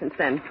this nonsense,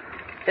 then.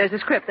 There's a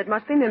script that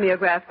must be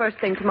mimeographed first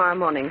thing tomorrow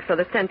morning, so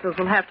the stencils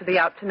will have to be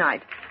out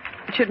tonight.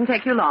 It shouldn't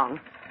take you long.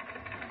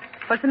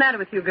 What's the matter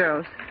with you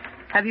girls?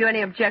 Have you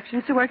any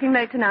objections to working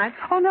late tonight?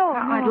 Oh, no,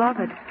 I'd love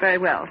it. Very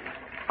well.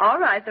 All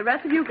right, the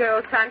rest of you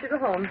girls, time to go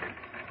home.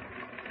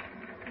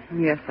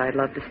 Yes, I'd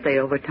love to stay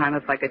overtime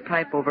if I could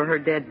type over her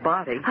dead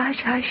body. Hush,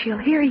 hush, she'll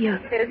hear you.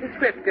 Here's the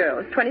script,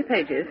 girls. 20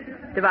 pages.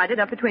 Divide it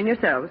up between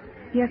yourselves.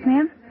 Yes,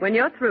 ma'am? When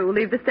you're through,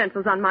 leave the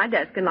stencils on my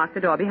desk and lock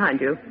the door behind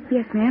you.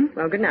 Yes, ma'am.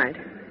 Well, good night.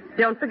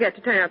 Don't forget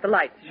to turn out the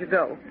lights as you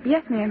go.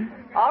 Yes, ma'am.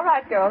 All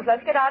right, girls,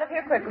 let's get out of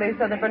here quickly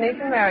so that Bernice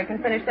and Mary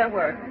can finish their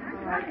work.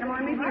 All right, come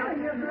on, meet here.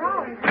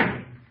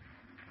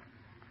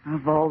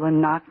 Of all the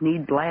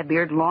knock-kneed,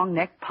 blab-eared,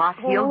 long-necked,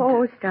 pot-heeled...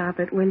 Oh, stop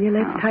it, will you?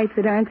 Let's type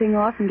the darn thing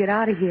off and get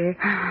out of here.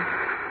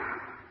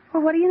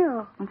 Well, what do you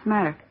know? What's the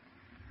matter?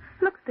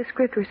 Look at the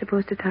script we're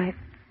supposed to type.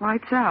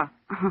 Lights out.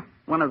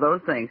 One of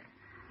those things.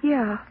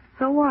 Yeah.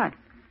 So what?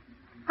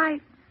 I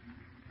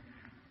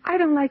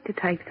don't like to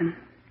type them.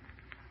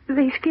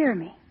 They scare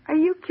me. Are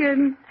you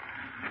kidding?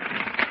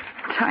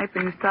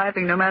 Typing's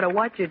typing, no matter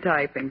what you're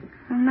typing.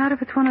 Well, not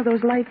if it's one of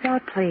those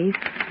lights-out plays.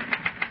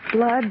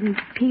 Blood and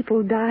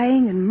people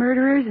dying and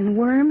murderers and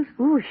worms.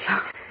 Ooh,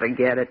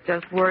 Forget it.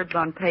 Just words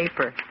on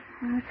paper.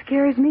 It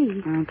scares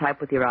me. Type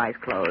with your eyes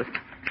closed.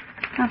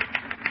 Oh,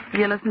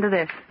 you listen to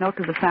this. Note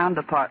to the sound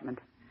department.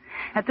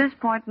 At this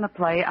point in the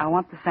play, I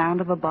want the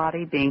sound of a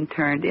body being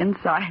turned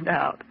inside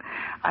out.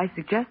 I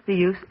suggest the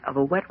use of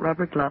a wet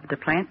rubber glove to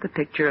plant the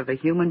picture of a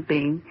human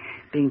being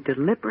being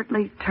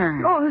deliberately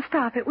turned. Oh,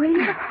 stop it, will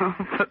you? Oh,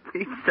 for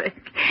Pete's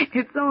sake.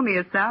 It's only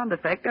a sound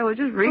effect. I was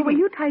just reading. Oh, will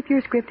you type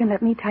your script and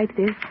let me type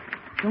this?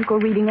 Don't go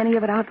reading any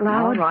of it out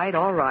loud.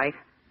 All right.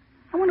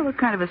 I wonder what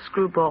kind of a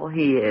screwball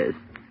he is.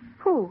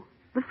 Who?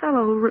 The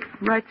fellow who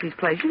writes these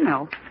plays, you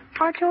know.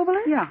 Arch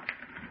Oboler? Yeah.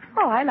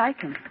 Oh, I like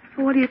him.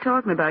 Well, what are you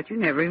talking about? You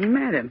never even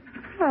met him.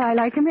 Well, I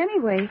like him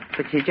anyway.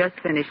 But you just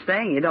finished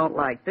saying you don't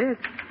like this.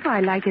 Well,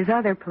 I like his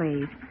other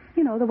plays.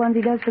 You know, the ones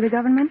he does for the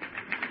government.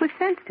 With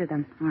sense to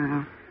them.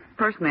 Well,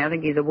 personally, I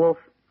think he's a wolf.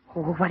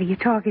 Oh, what are you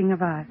talking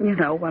about? You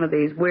know, one of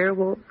these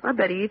werewolves. I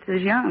bet he eats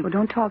his young. Well,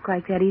 don't talk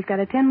like that. He's got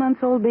a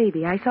 10-month-old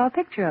baby. I saw a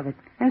picture of it.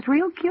 And it's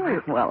real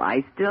cute. Well,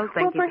 I still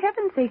think... Well, for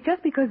heaven's sake,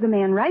 just because the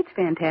man writes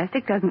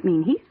fantastic doesn't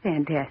mean he's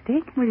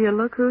fantastic. Will you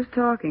look who's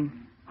talking?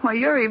 Why,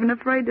 you're even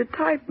afraid to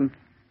type him.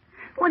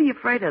 What are you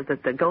afraid of,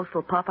 that the ghost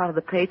will pop out of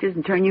the pages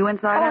and turn you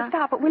inside out? Oh,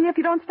 stop it, will you, if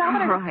you don't stop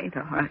it? All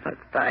right, let's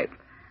type.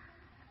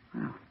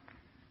 Well,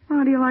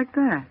 how do you like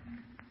that?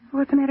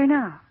 What's the matter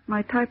now?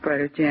 My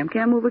typewriter's jammed.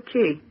 Can't move a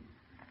key.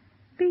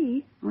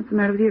 B? What's the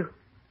matter with you?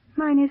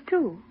 Mine is,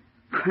 too.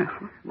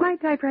 My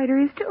typewriter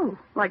is, too.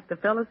 Like the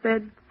fella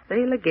said,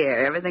 c'est la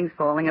guerre. Everything's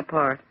falling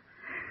apart.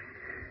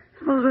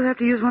 Suppose we'll have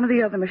to use one of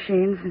the other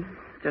machines,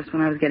 just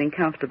when I was getting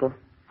comfortable.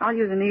 I'll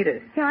use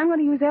Anita's. Yeah, I'm going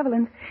to use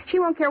Evelyn's. She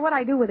won't care what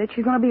I do with it.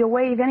 She's going to be a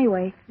wave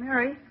anyway.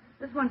 Mary,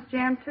 this one's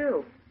jammed,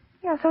 too.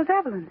 Yeah, so's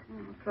Evelyn's.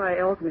 I'll try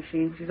Elle's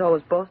machine. She's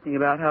always boasting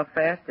about how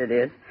fast it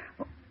is.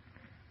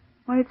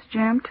 Why, it's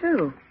jammed,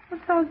 too. Well,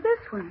 so's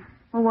this one.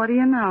 Well, what do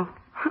you know?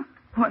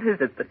 What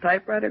is it, the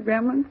typewriter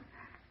gremlins?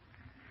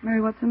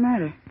 Mary, what's the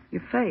matter?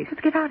 Your face.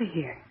 Let's get out of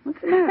here.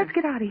 What's the matter? Let's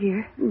get out of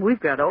here. We've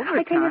got overtime.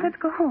 I tell you, let's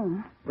go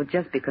home. Well,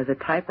 just because a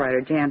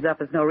typewriter jams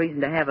up is no reason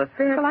to have a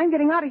fit. Well, I'm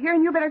getting out of here,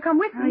 and you better come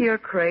with me. Oh, you're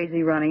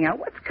crazy running out.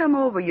 What's come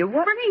over you?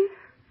 What? Bernice!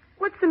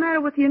 What's the matter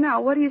with you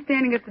now? What are you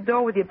standing at the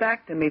door with your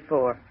back to me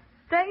for?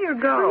 Stay or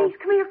go? Bernice,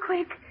 come here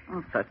quick.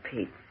 Oh, for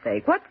Pete's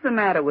sake. What's the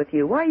matter with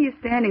you? Why are you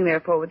standing there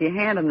for with your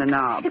hand on the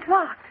knob? It's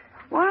locked.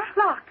 What?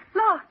 Locked.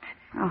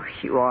 Oh,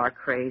 you are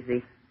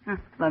crazy. Huh,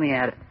 let me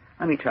at it.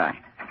 Let me try.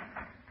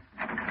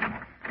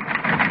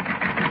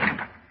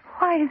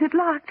 Why is it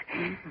locked?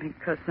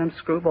 Because some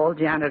screwball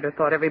janitor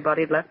thought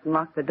everybody'd left and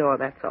locked the door,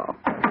 that's all.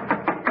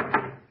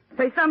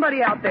 Say,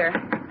 somebody out there,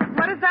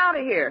 let us out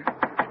of here.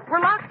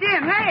 We're locked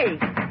in, hey!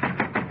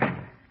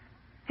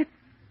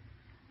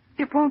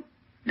 It won't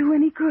do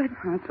any good.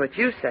 That's what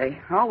you say.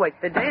 I'll wake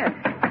the dead.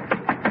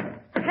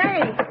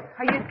 Hey,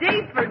 are you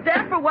deaf or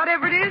deaf or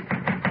whatever it is?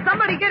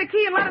 Somebody get a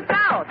key and let us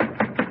out.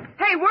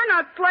 Hey, we're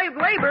not slave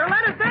labor.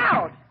 Let us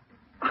out.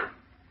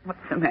 What's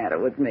the matter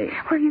with me?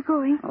 Where are you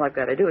going? All I've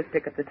got to do is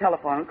pick up the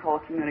telephone and call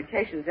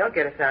communications. They'll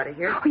get us out of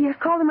here. Oh, yes,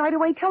 call them right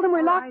away. Tell them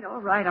we're locked.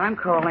 All right, I'm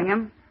calling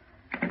him.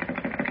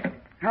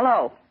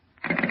 Hello.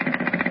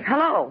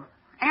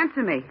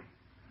 Answer me.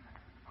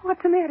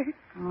 What's the matter?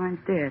 Oh, I'm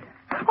dead.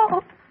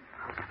 Oh.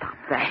 Stop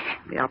that.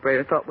 The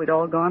operator thought we'd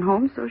all gone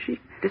home, so she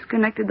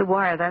disconnected the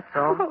wire, that's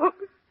all. Oh,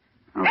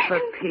 for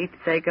Pete's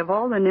sake, of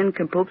all the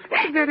nincompoops,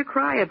 what is there to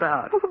cry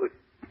about? Oh,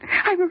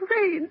 I'm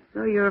afraid.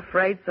 So you're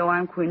afraid, so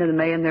I'm Queen of the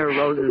May and there are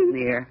roses in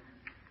the air.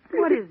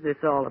 What is this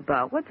all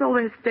about? What's all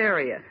the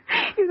hysteria?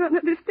 You don't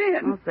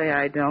understand. Don't say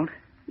I don't.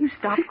 You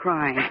stop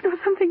crying. No,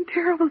 something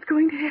terrible's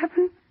going to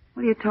happen.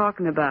 What are you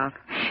talking about?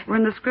 We're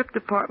in the script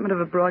department of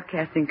a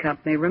broadcasting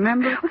company,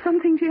 remember? Oh,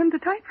 something jammed the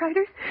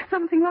typewriters.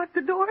 Something locked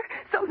the door.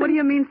 Something... What do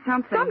you mean,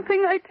 something?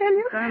 Something, I tell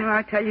you.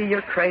 I tell you,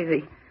 you're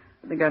crazy.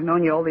 I think I've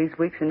known you all these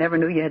weeks and never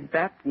knew you had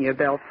baps in your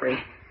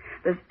belfry.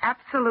 There's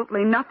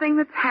absolutely nothing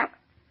that's happened.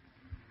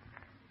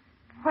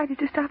 Why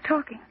did you stop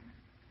talking?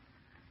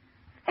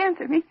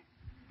 Answer me.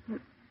 The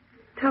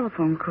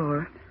telephone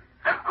cord.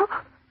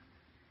 Oh.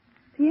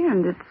 The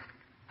end, it's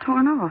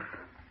torn off.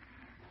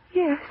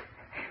 Yes.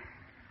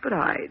 But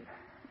I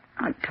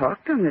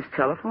talked on this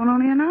telephone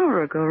only an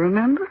hour ago,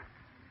 remember?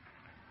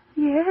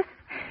 Yes.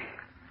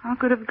 How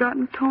could it have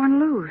gotten torn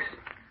loose?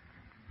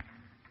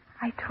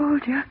 I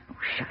told you. Oh,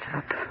 shut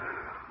up.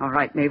 All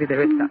right, maybe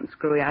there is something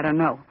screwy. I don't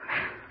know.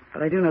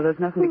 But I do know there's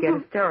nothing to get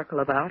hysterical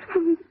about.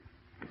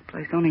 This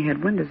place only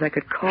had windows I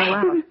could call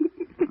out.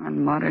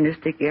 On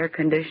modernistic air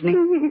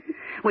conditioning.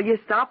 Will you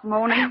stop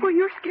moaning? Well,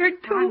 you're scared,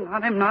 too.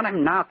 I'm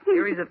not.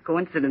 Series of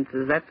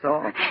coincidences, that's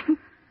all.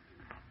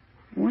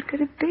 What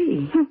could it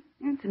be?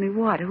 Answer me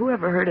what? Who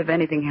ever heard of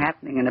anything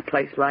happening in a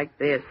place like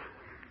this?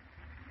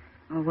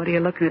 Well, what are you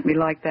looking at me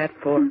like that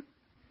for?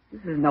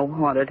 This is no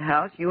haunted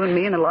house. You and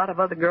me and a lot of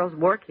other girls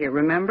work here,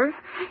 remember?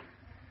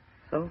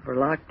 So if we're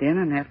locked in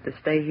and have to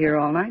stay here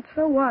all night,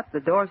 so what? The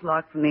door's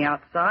locked from the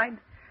outside.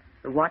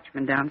 The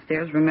watchman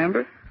downstairs,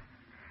 remember?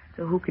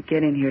 So who could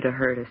get in here to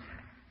hurt us?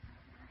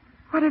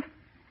 What if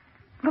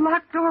the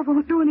locked door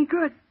won't do any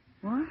good?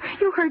 What?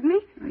 You heard me.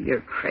 Oh, you're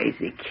a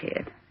crazy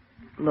kid.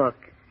 Look,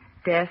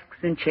 desks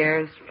and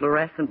chairs,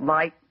 fluorescent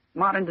light,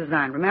 modern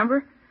design,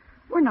 remember?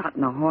 We're not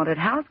in a haunted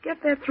house.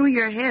 Get that through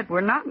your head.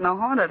 We're not in a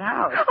haunted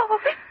house. Oh.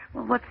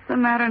 Well, what's the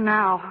matter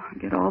now?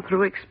 Get all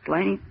through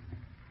explaining.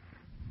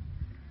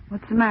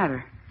 What's the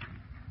matter?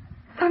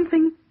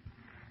 Something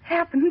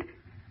happened.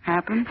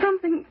 Happened?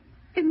 Something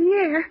in the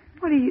air.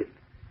 What are you...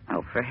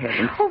 Oh, for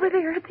heaven's... Over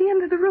there at the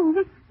end of the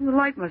room. The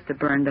light must have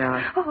burned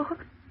out. Oh.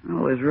 I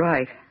was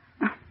right.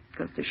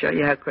 Goes to show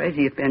you how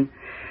crazy you've been.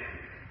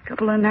 A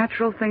couple of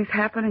natural things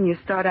happen and you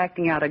start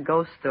acting out a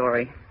ghost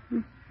story.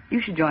 You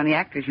should join the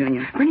Actors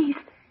Union. Bernice.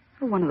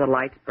 Well, one of the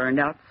lights burned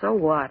out. So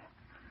what?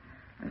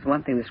 There's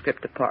one thing the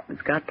script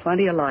department's got.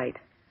 Plenty of light.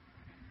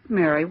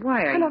 Mary,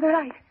 why are you... Another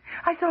light.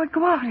 I saw it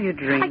go out. You're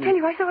dreaming. I tell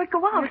you, I saw it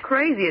go out. You're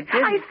crazy. It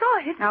didn't. I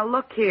saw it. Now,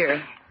 look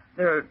here.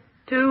 There are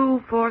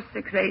 2, 4,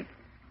 6,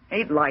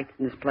 8 lights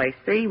in this place.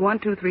 See? 1,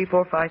 2, 3,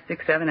 4, 5,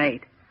 6, 7,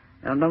 8.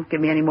 Now, don't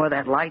give me any more of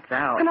that lights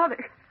out.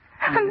 Another.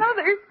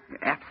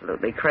 You're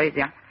absolutely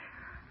crazy.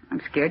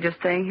 I'm scared just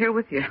staying here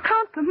with you.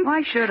 Count them.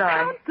 Why should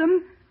I? Count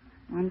them.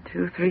 1,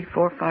 2, 3,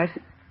 4, 5,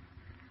 6,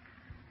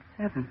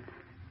 7.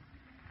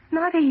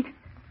 Not 8.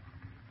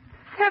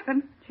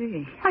 7.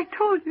 Gee. I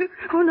told you.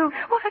 Oh, no.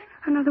 What?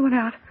 Another one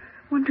out.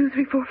 1, 2,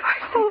 3, 4, 5,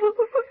 6.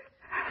 Oh.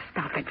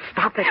 Stop it.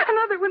 Stop it.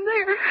 Another one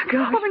there.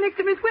 Gosh. Over next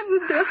to Miss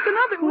Winton's desk.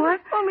 Another one.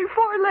 What? Only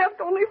 4 left.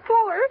 Only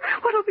 4.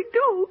 What'll we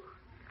do?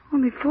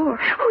 Only 4.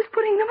 Who's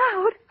putting them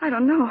out? I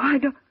don't know.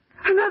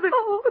 Another.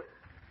 Oh.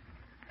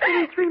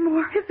 Only 3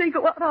 more. If they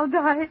go out, I'll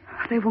die.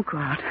 They won't go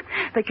out.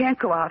 They can't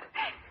go out.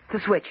 The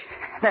switch.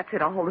 That's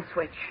it. I'll hold the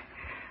switch.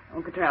 I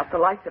won't turn out the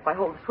lights if I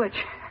hold the switch.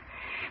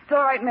 It's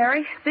all right,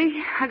 Mary.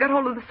 See? I got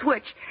hold of the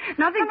switch.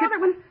 Nothing Another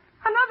one.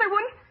 Another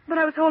one. But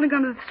I was holding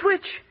onto the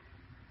switch.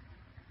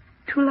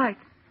 2 lights.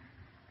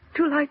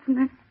 2 lights and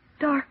then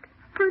dark.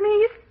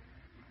 Bernice.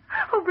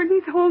 Oh,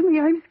 Bernice, hold me.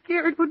 I'm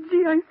scared. Oh,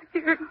 gee, I'm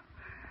scared.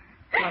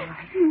 It's all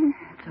right.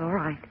 It's all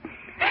right.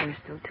 There's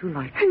still 2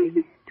 lights.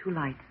 See? 2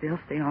 lights. They'll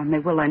stay on. They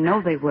will. I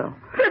know they will.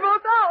 They're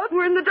both out.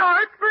 We're in the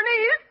dark.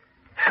 Bernice.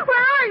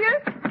 Where are you?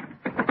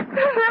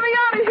 Let me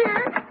out of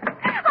here.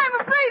 I'm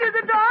afraid of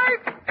the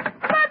dark.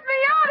 Let me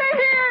out of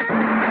here.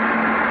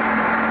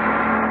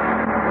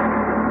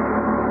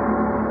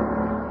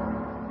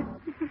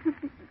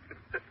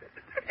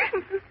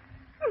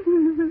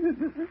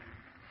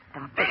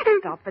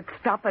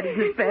 Stop it.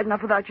 It's bad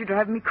enough without you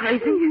driving me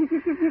crazy.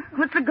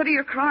 What's the good of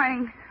your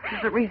crying?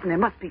 There's a reason. There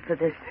must be for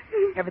this.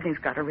 Everything's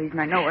got a reason.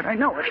 I know it. I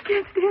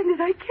can't stand it.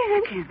 I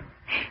can't. Candles.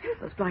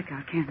 Those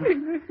blackout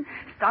candles.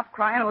 Stop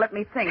crying and let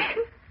me think.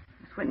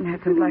 Miss Winton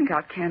had some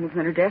blackout candles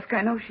in her desk.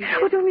 I know she did.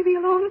 Oh, don't leave me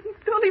alone.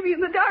 Don't leave me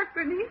in the dark,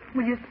 Bernice.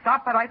 Will you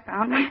stop it? I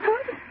found them.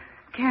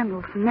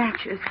 Candles and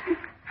matches.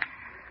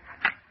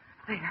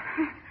 There.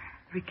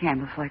 3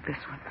 candles like this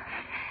one.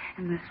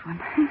 And this one.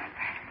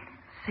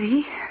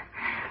 See?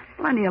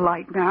 Plenty of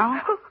light now.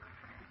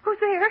 Who's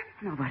there?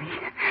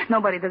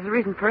 Nobody. There's a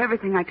reason for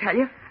everything, I tell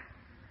you.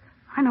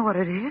 I know what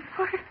it is.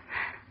 What?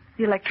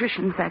 The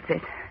electricians, that's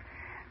it.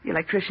 The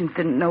electricians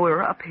didn't know we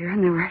were up here,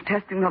 and they were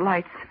testing the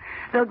lights.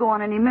 They'll go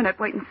on any minute.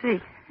 Wait and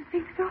see. You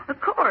think so?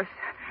 Of course.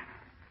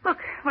 Look,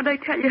 what'd I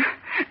tell you?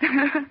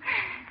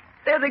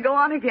 There they go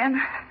on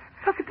again.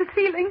 Look at the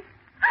ceiling.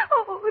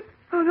 Oh,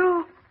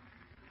 no.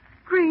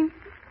 Green.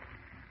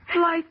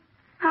 Light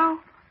now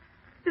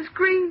is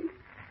green.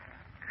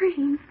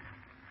 Green.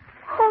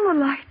 All the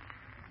lights.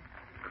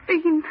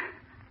 Green.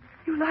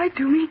 You lied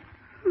to me.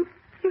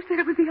 You said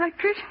it was the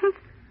electricians.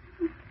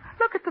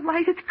 Look at the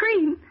light. It's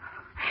green.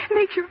 It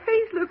makes your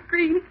face look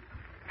green.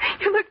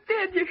 You look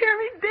dead. You hear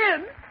me?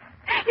 Dead.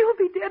 You'll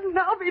be dead and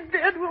I'll be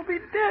dead. We'll be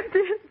dead.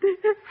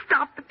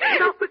 Stop it.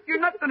 You're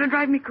not going to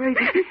drive me crazy.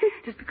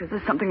 Just because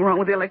there's something wrong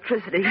with the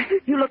electricity.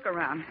 You look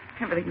around.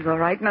 Everything's all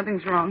right.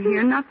 Nothing's wrong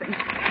here. Nothing.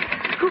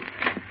 Who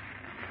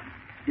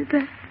is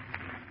that?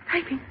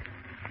 Typing.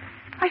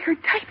 I heard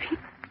typing.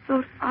 So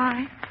did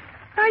I.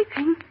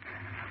 Typing.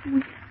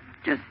 We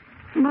just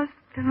must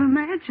have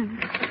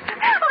imagined.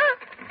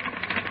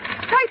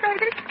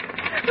 Typewriters.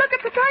 Look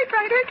at the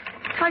typewriters.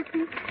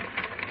 Typing.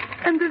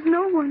 And there's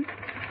no one.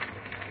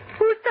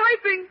 Who's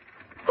typing?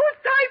 Who's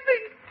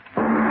typing?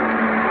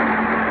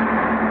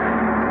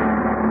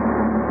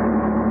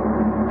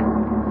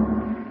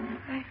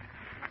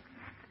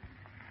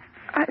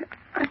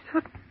 I'm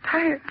so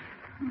tired.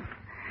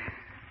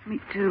 Me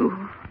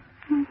too.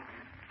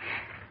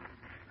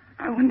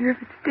 I wonder if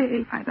it's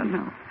day. I don't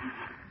know.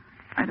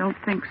 I don't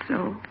think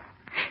so.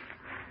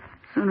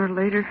 Sooner or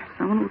later,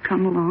 someone will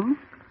come along.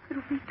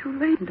 It'll be too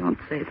late. Don't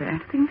say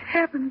that. Things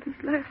happened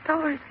these last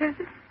hours, has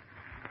it?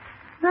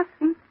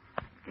 Nothing.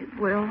 It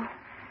will.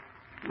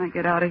 When I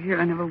get out of here,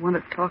 I never want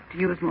to talk to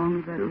you as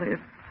long as I live.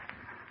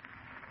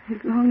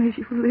 As long as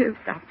you live.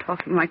 Stop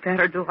talking like that,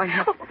 or do I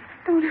have... Oh,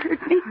 don't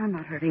hurt me. I'm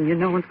not hurting you.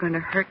 No one's going to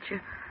hurt you.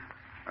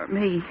 Or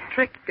me.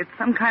 Trick. It's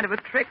some kind of a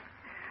trick.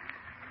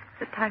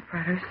 The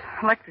typewriters.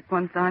 Electric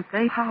ones, aren't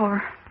they?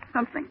 Power.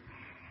 Something.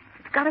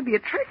 It's got to be a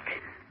trick.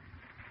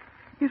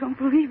 You don't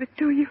believe it,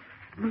 do you?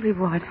 Believe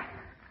what?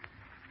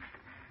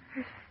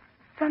 There's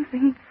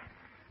something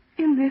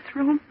in this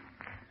room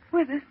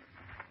with us.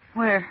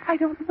 Where? I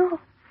don't know.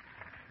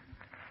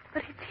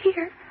 But it's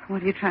here.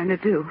 What are you trying to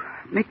do?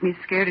 Make me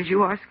scared as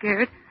you are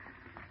scared?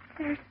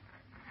 There's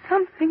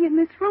something in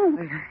this room.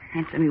 Where?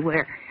 Answer me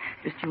where.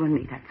 Just you and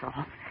me, that's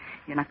all.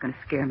 You're not going to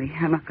scare me.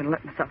 I'm not going to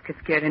let myself get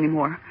scared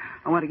anymore.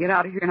 I want to get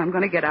out of here, and I'm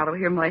going to get out of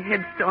here. My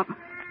head's still...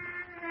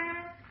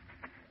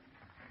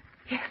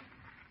 Yes.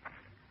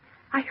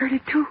 I heard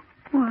it, too.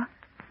 What?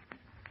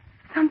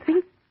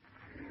 Something.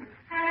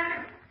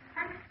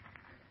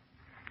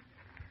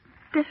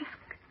 Desk.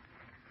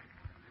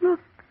 Look.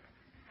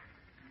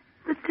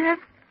 The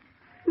desk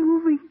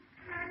moving.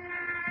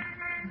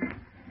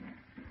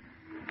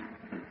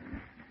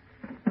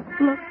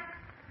 Look.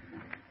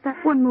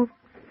 That one moved.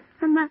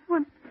 And that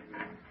one.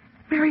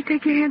 Mary,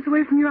 take your hands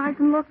away from your eyes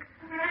and look.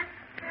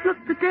 Look,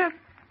 the desk.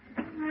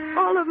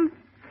 All of them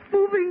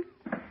moving.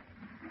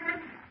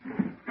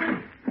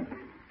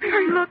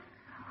 Mary, look.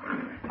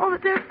 All the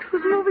desk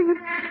was moving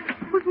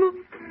and was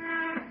moving.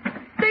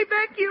 Stay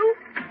back, you.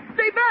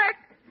 Stay back.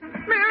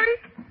 Mary.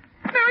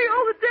 Mary,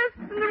 all the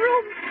desks in the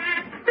room.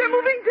 They're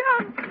moving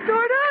down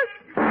toward us.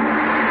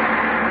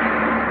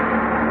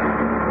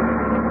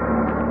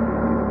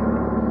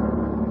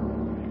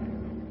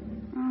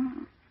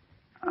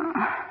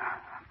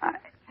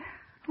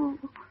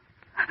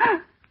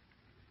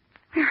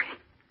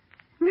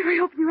 Mary,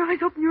 open your eyes,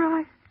 open your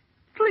eyes.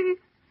 Please.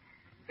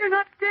 You're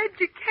not dead.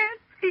 You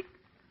can't see.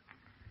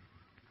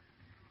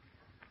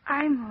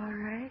 I'm all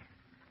right.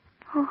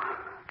 Oh.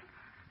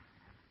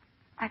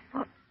 I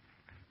thought...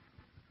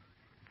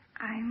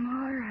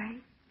 I'm all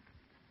right.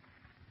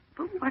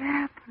 But what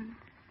happened?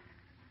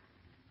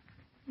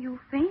 You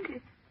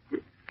fainted.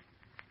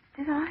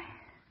 Did I?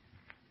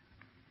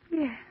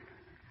 Yeah.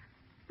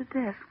 The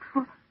desks.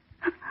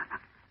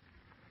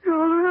 They're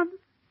all around.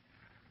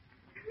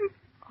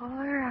 All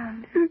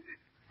around.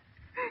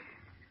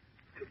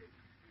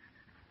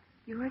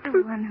 You're the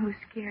one who's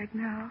scared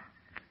now,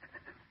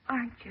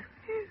 aren't you?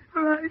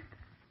 Right.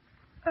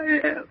 I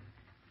am.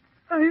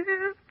 I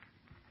am.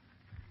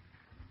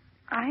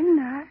 I'm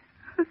not.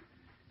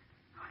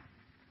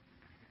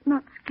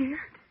 Not scared?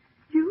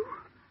 You?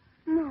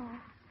 No.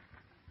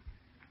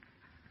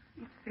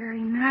 It's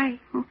very nice.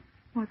 Oh,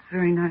 what's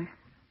very nice?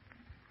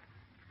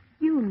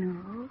 You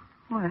know.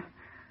 What?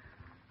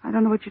 I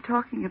don't know what you're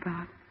talking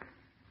about.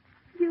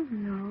 You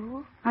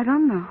know. I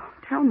don't know.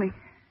 Tell me.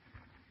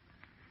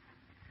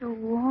 So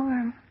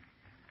warm.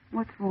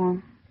 What's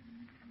warm?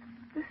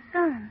 The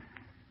sun.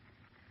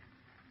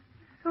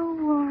 So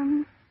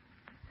warm.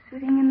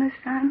 Sitting in the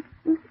sun.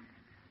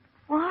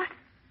 What?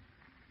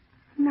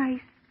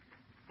 Nice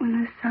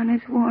when the sun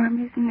is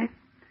warm, isn't it?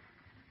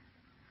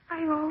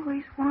 I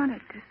always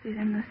wanted to sit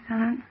in the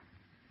sun.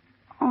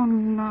 Oh,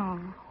 no.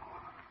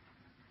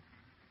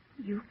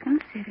 You can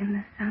sit in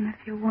the sun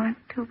if you want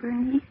to,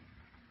 Bernice.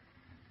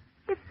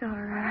 It's all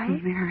right.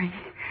 Mary.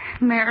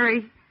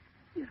 Mary.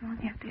 You don't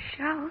have to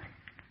shout.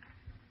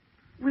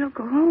 We'll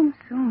go home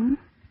soon.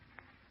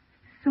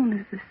 As soon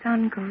as the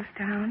sun goes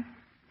down.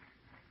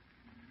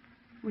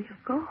 We'll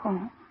go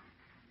home.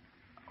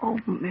 Oh,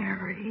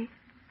 Mary.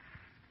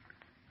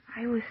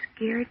 I was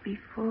scared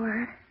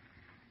before.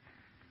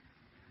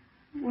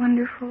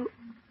 Wonderful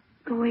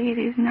the way it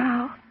is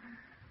now.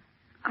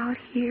 Out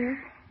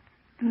here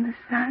in the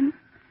sun.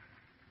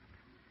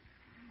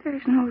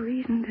 There's no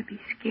reason to be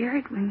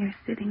scared when you're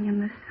sitting in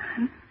the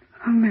sun.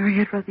 Oh, Mary,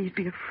 I'd rather you'd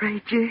be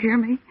afraid. Do you hear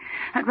me?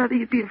 I'd rather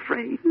you'd be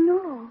afraid.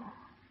 No.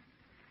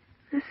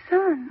 The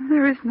sun.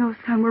 There is no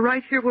sun. We're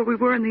right here where we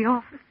were in the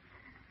office.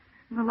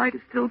 And the light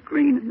is still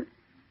green, and the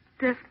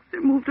desks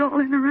are moved all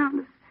in around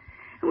us.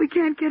 And we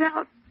can't get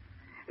out.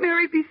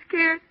 Mary, be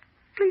scared.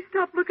 Please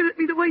stop looking at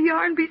me the way you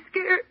are and be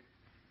scared.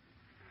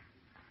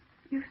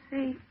 You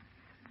say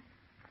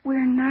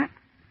we're not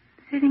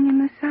sitting in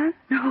the sun?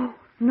 No,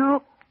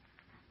 no.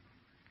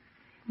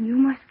 You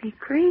must be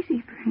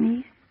crazy,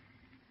 Bernice.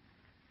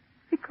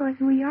 Because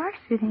we are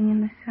sitting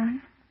in the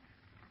sun.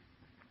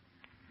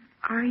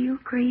 Are you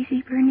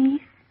crazy,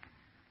 Bernice?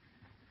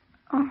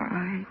 All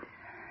right.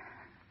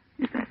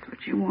 If that's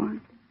what you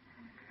want.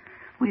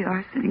 We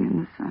are sitting in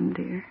the sun,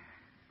 dear.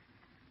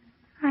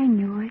 I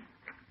knew it.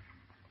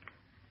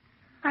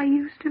 I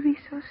used to be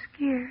so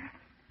scared.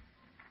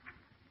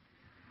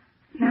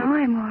 Now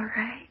I'm all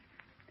right.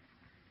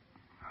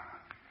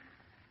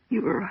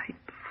 You were right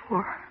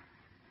before.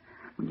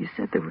 When you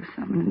said there was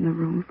someone in the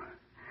room.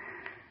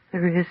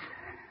 There is.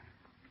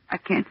 I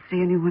can't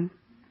see anyone.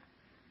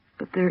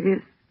 But there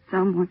is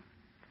someone.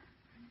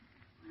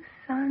 The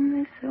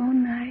sun is so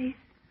nice.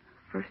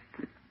 First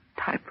the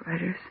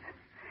typewriters.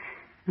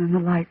 And then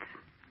the lights.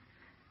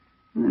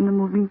 And then the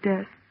moving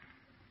desk.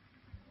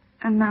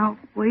 And now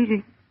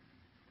waiting.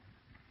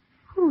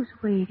 Who's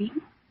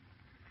waiting?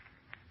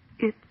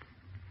 It's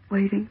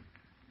waiting.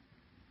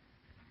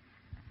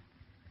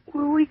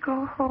 Will we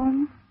go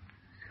home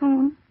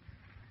soon?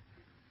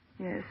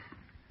 Yes,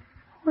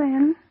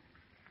 When?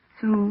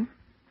 soon.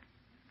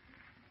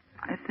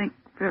 I think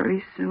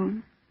very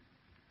soon.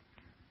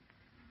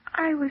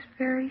 I was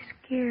very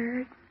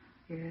scared.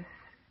 Yes.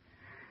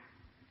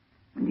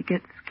 When you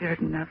get scared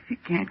enough, you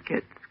can't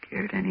get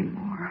scared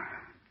anymore.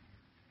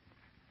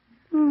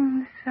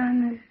 The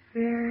sun is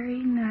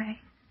very nice.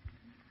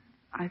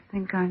 I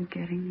think I'm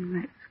getting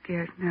that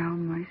scared now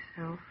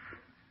myself.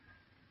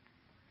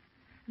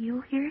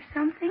 You hear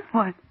something?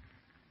 What?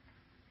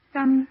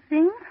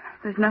 Something?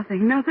 There's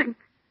nothing.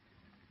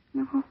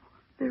 No,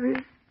 there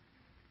is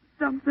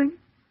something.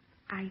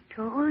 I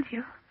told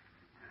you.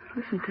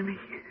 Listen to me.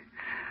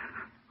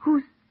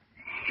 Who's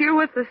here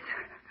with us?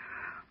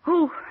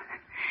 Who?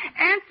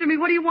 Answer me.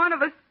 What do you want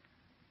of us?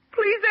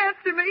 Please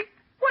answer me.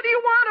 What do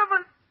you want of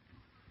us?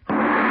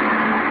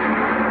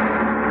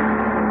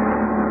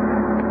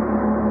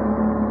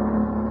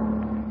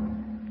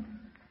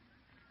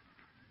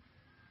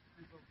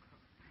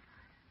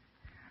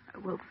 I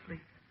will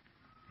sleep.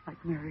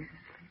 Like Mary's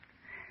asleep.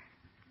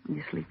 When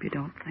you sleep, you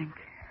don't think.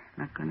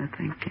 I'm not going to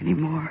think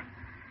anymore.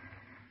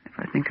 If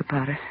I think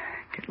about it,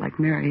 get like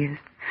Mary is.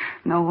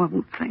 No, I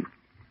won't think.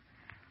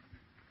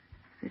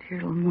 Sit here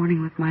till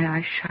morning with my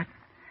eyes shut.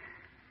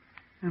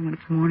 And when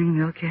it's morning,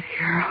 they'll get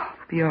here.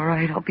 I'll be all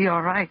right. I'll be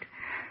all right.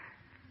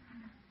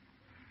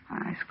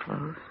 Eyes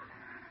closed.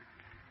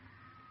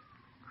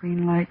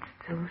 Green light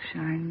still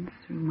shines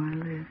through my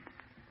lids.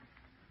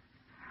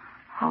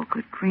 How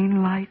could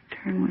green light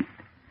turn when...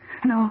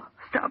 No,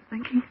 stop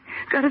thinking.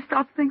 Gotta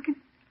stop thinking.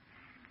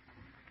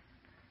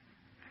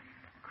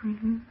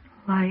 Green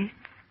light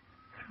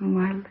through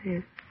my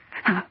lids.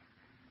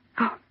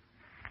 Go.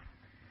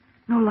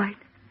 No light.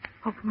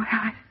 Open my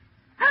eyes.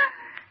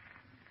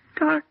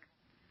 Dark.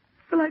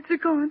 The lights are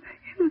gone.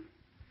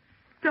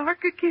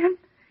 Dark again.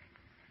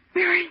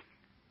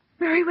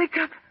 Mary, wake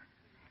up.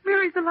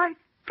 Mary, the light.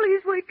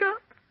 Please wake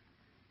up.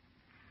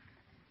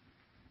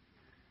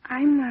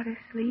 I'm not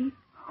asleep.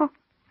 Oh.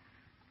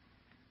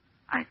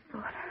 I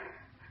thought.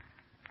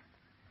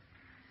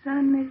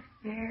 Sun is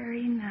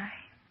very nice.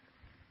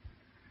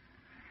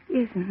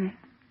 Isn't it?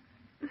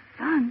 The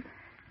sun.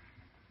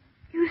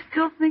 You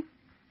still think...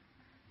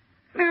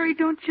 Mary,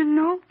 don't you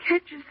know?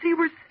 Can't you see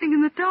we're sitting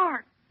in the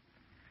dark?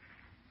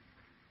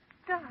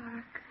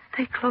 Dark.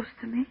 Stay close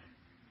to me.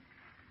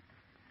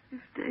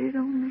 If day'd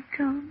only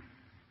come.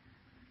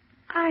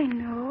 I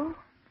know.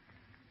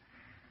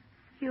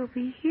 He'll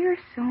be here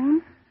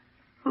soon.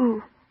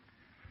 Who?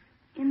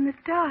 In the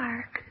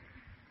dark.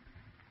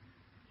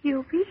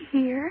 He'll be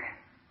here.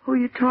 Who are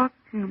you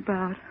talking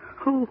about?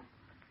 Who?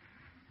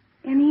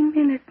 Any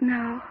minute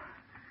now.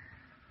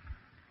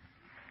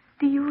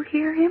 Do you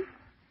hear him?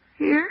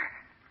 Here?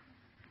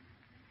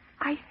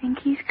 I think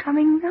he's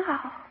coming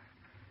now.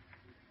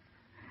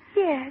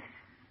 Yes.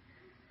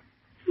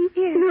 He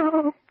is.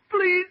 No,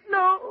 please,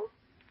 no.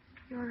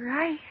 You're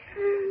right.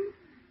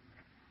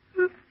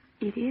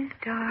 It is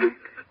dark.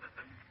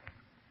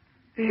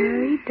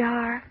 Very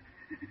dark.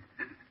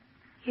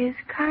 His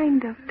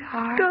kind of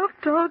dark. Stop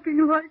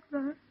talking like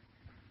that.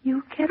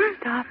 You can't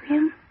stop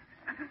him.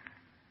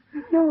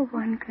 No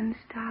one can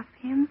stop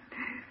him.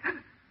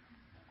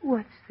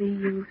 What's the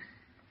use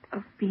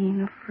of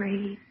being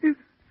afraid? If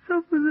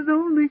someone had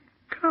only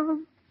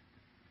come.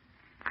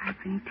 I've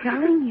been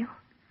telling you.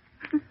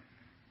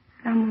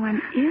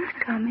 Someone is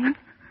coming.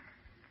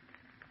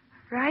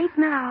 Right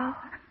now.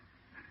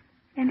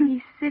 And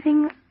he's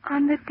sitting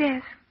on the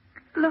desk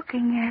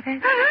looking at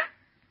it.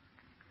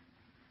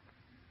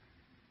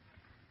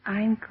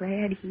 I'm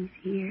glad he's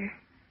here.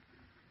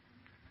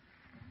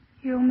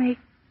 He'll make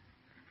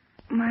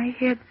my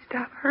head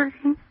stop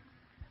hurting.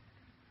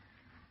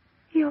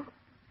 He'll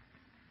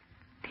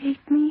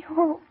take me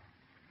home.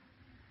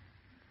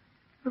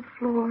 The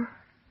floor.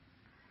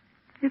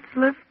 It's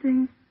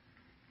lifting.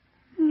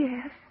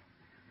 Yes.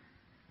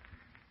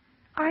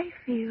 I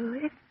feel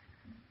it.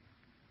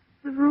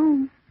 The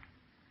room.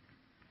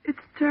 It's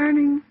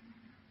turning.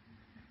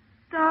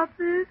 Stop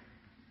it.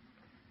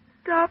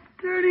 Stop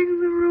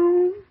turning the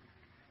room.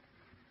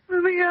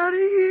 Let me out of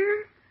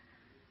here.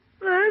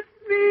 Let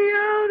me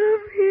out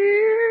of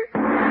here.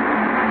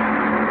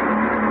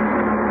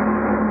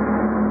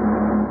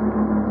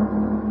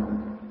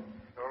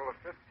 Total of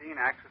 15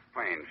 Axis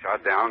planes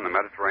shot down in the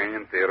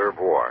Mediterranean theater of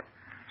war.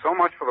 So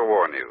much for the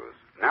war news.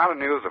 Now the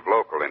news of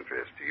local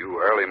interest to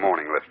you early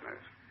morning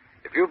listeners.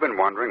 If you've been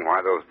wondering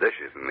why those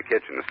dishes in the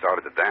kitchen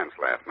started to dance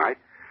last night,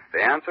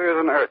 the answer is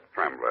an earth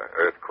trembler,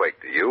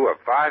 earthquake to you, of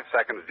 5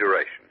 seconds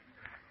duration.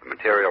 The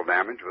material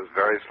damage was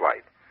very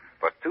slight,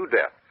 but 2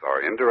 deaths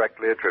are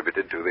indirectly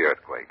attributed to the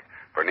earthquake.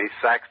 Bernice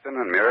Saxton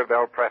and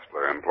Mirabelle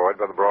Pressler, employed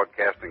by the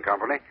broadcasting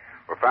company,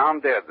 were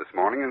found dead this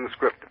morning in the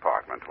script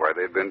department where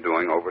they'd been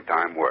doing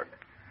overtime work.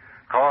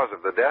 Cause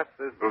of the death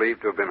is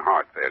believed to have been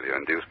heart failure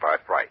induced by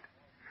fright.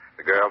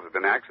 The girls had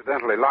been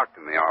accidentally locked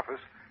in the office,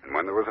 and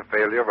when there was a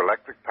failure of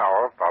electric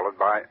power followed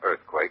by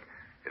earthquake,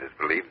 It is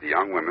believed the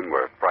young women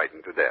were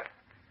frightened to death.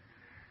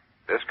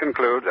 This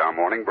concludes our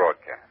morning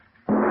broadcast.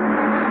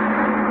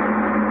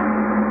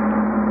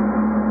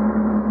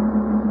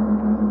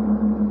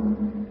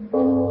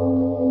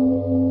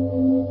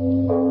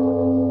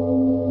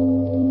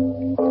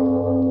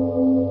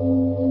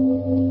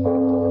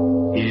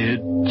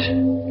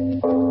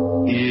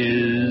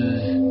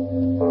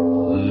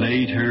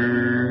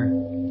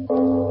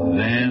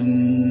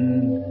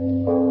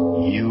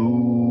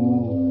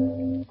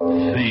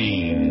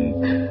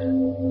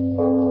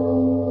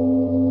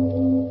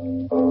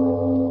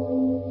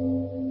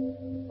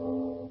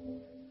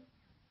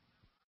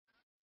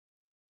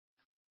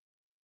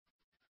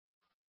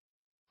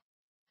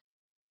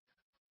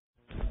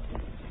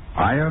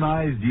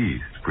 Ionized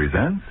Yeast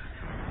presents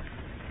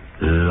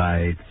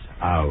Lights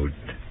Out,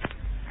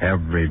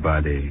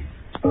 everybody.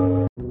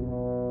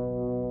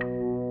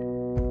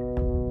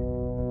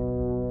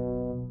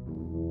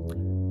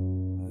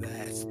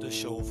 That's the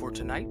show for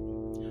tonight.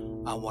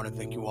 I want to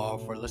thank you all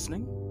for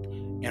listening.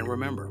 And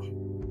remember,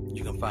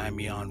 you can find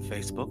me on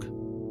Facebook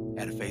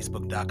at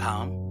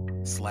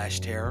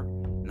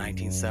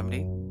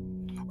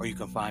facebook.com/terror1970, or you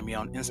can find me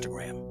on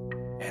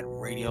Instagram at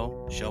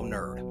Radio Show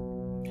Nerd.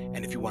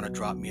 And if you want to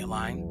drop me a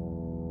line,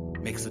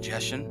 make a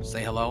suggestion,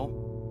 say hello,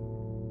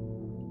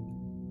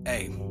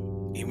 hey,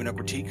 even a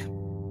critique,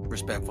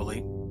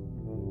 respectfully,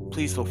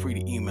 please feel free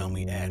to email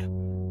me at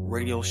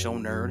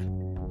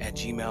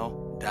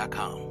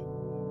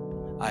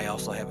radioshownerd@gmail.com. I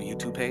also have a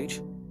YouTube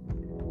page,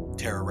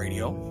 Terror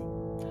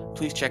Radio.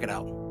 Please check it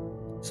out.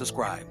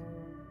 Subscribe.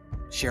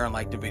 Share and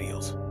like the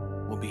videos.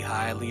 Will be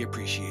highly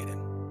appreciated.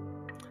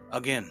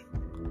 Again,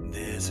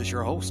 this is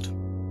your host,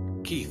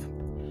 Keith,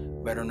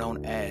 better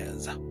known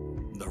as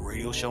the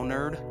Radio Show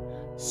Nerd,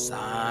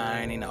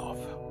 signing off.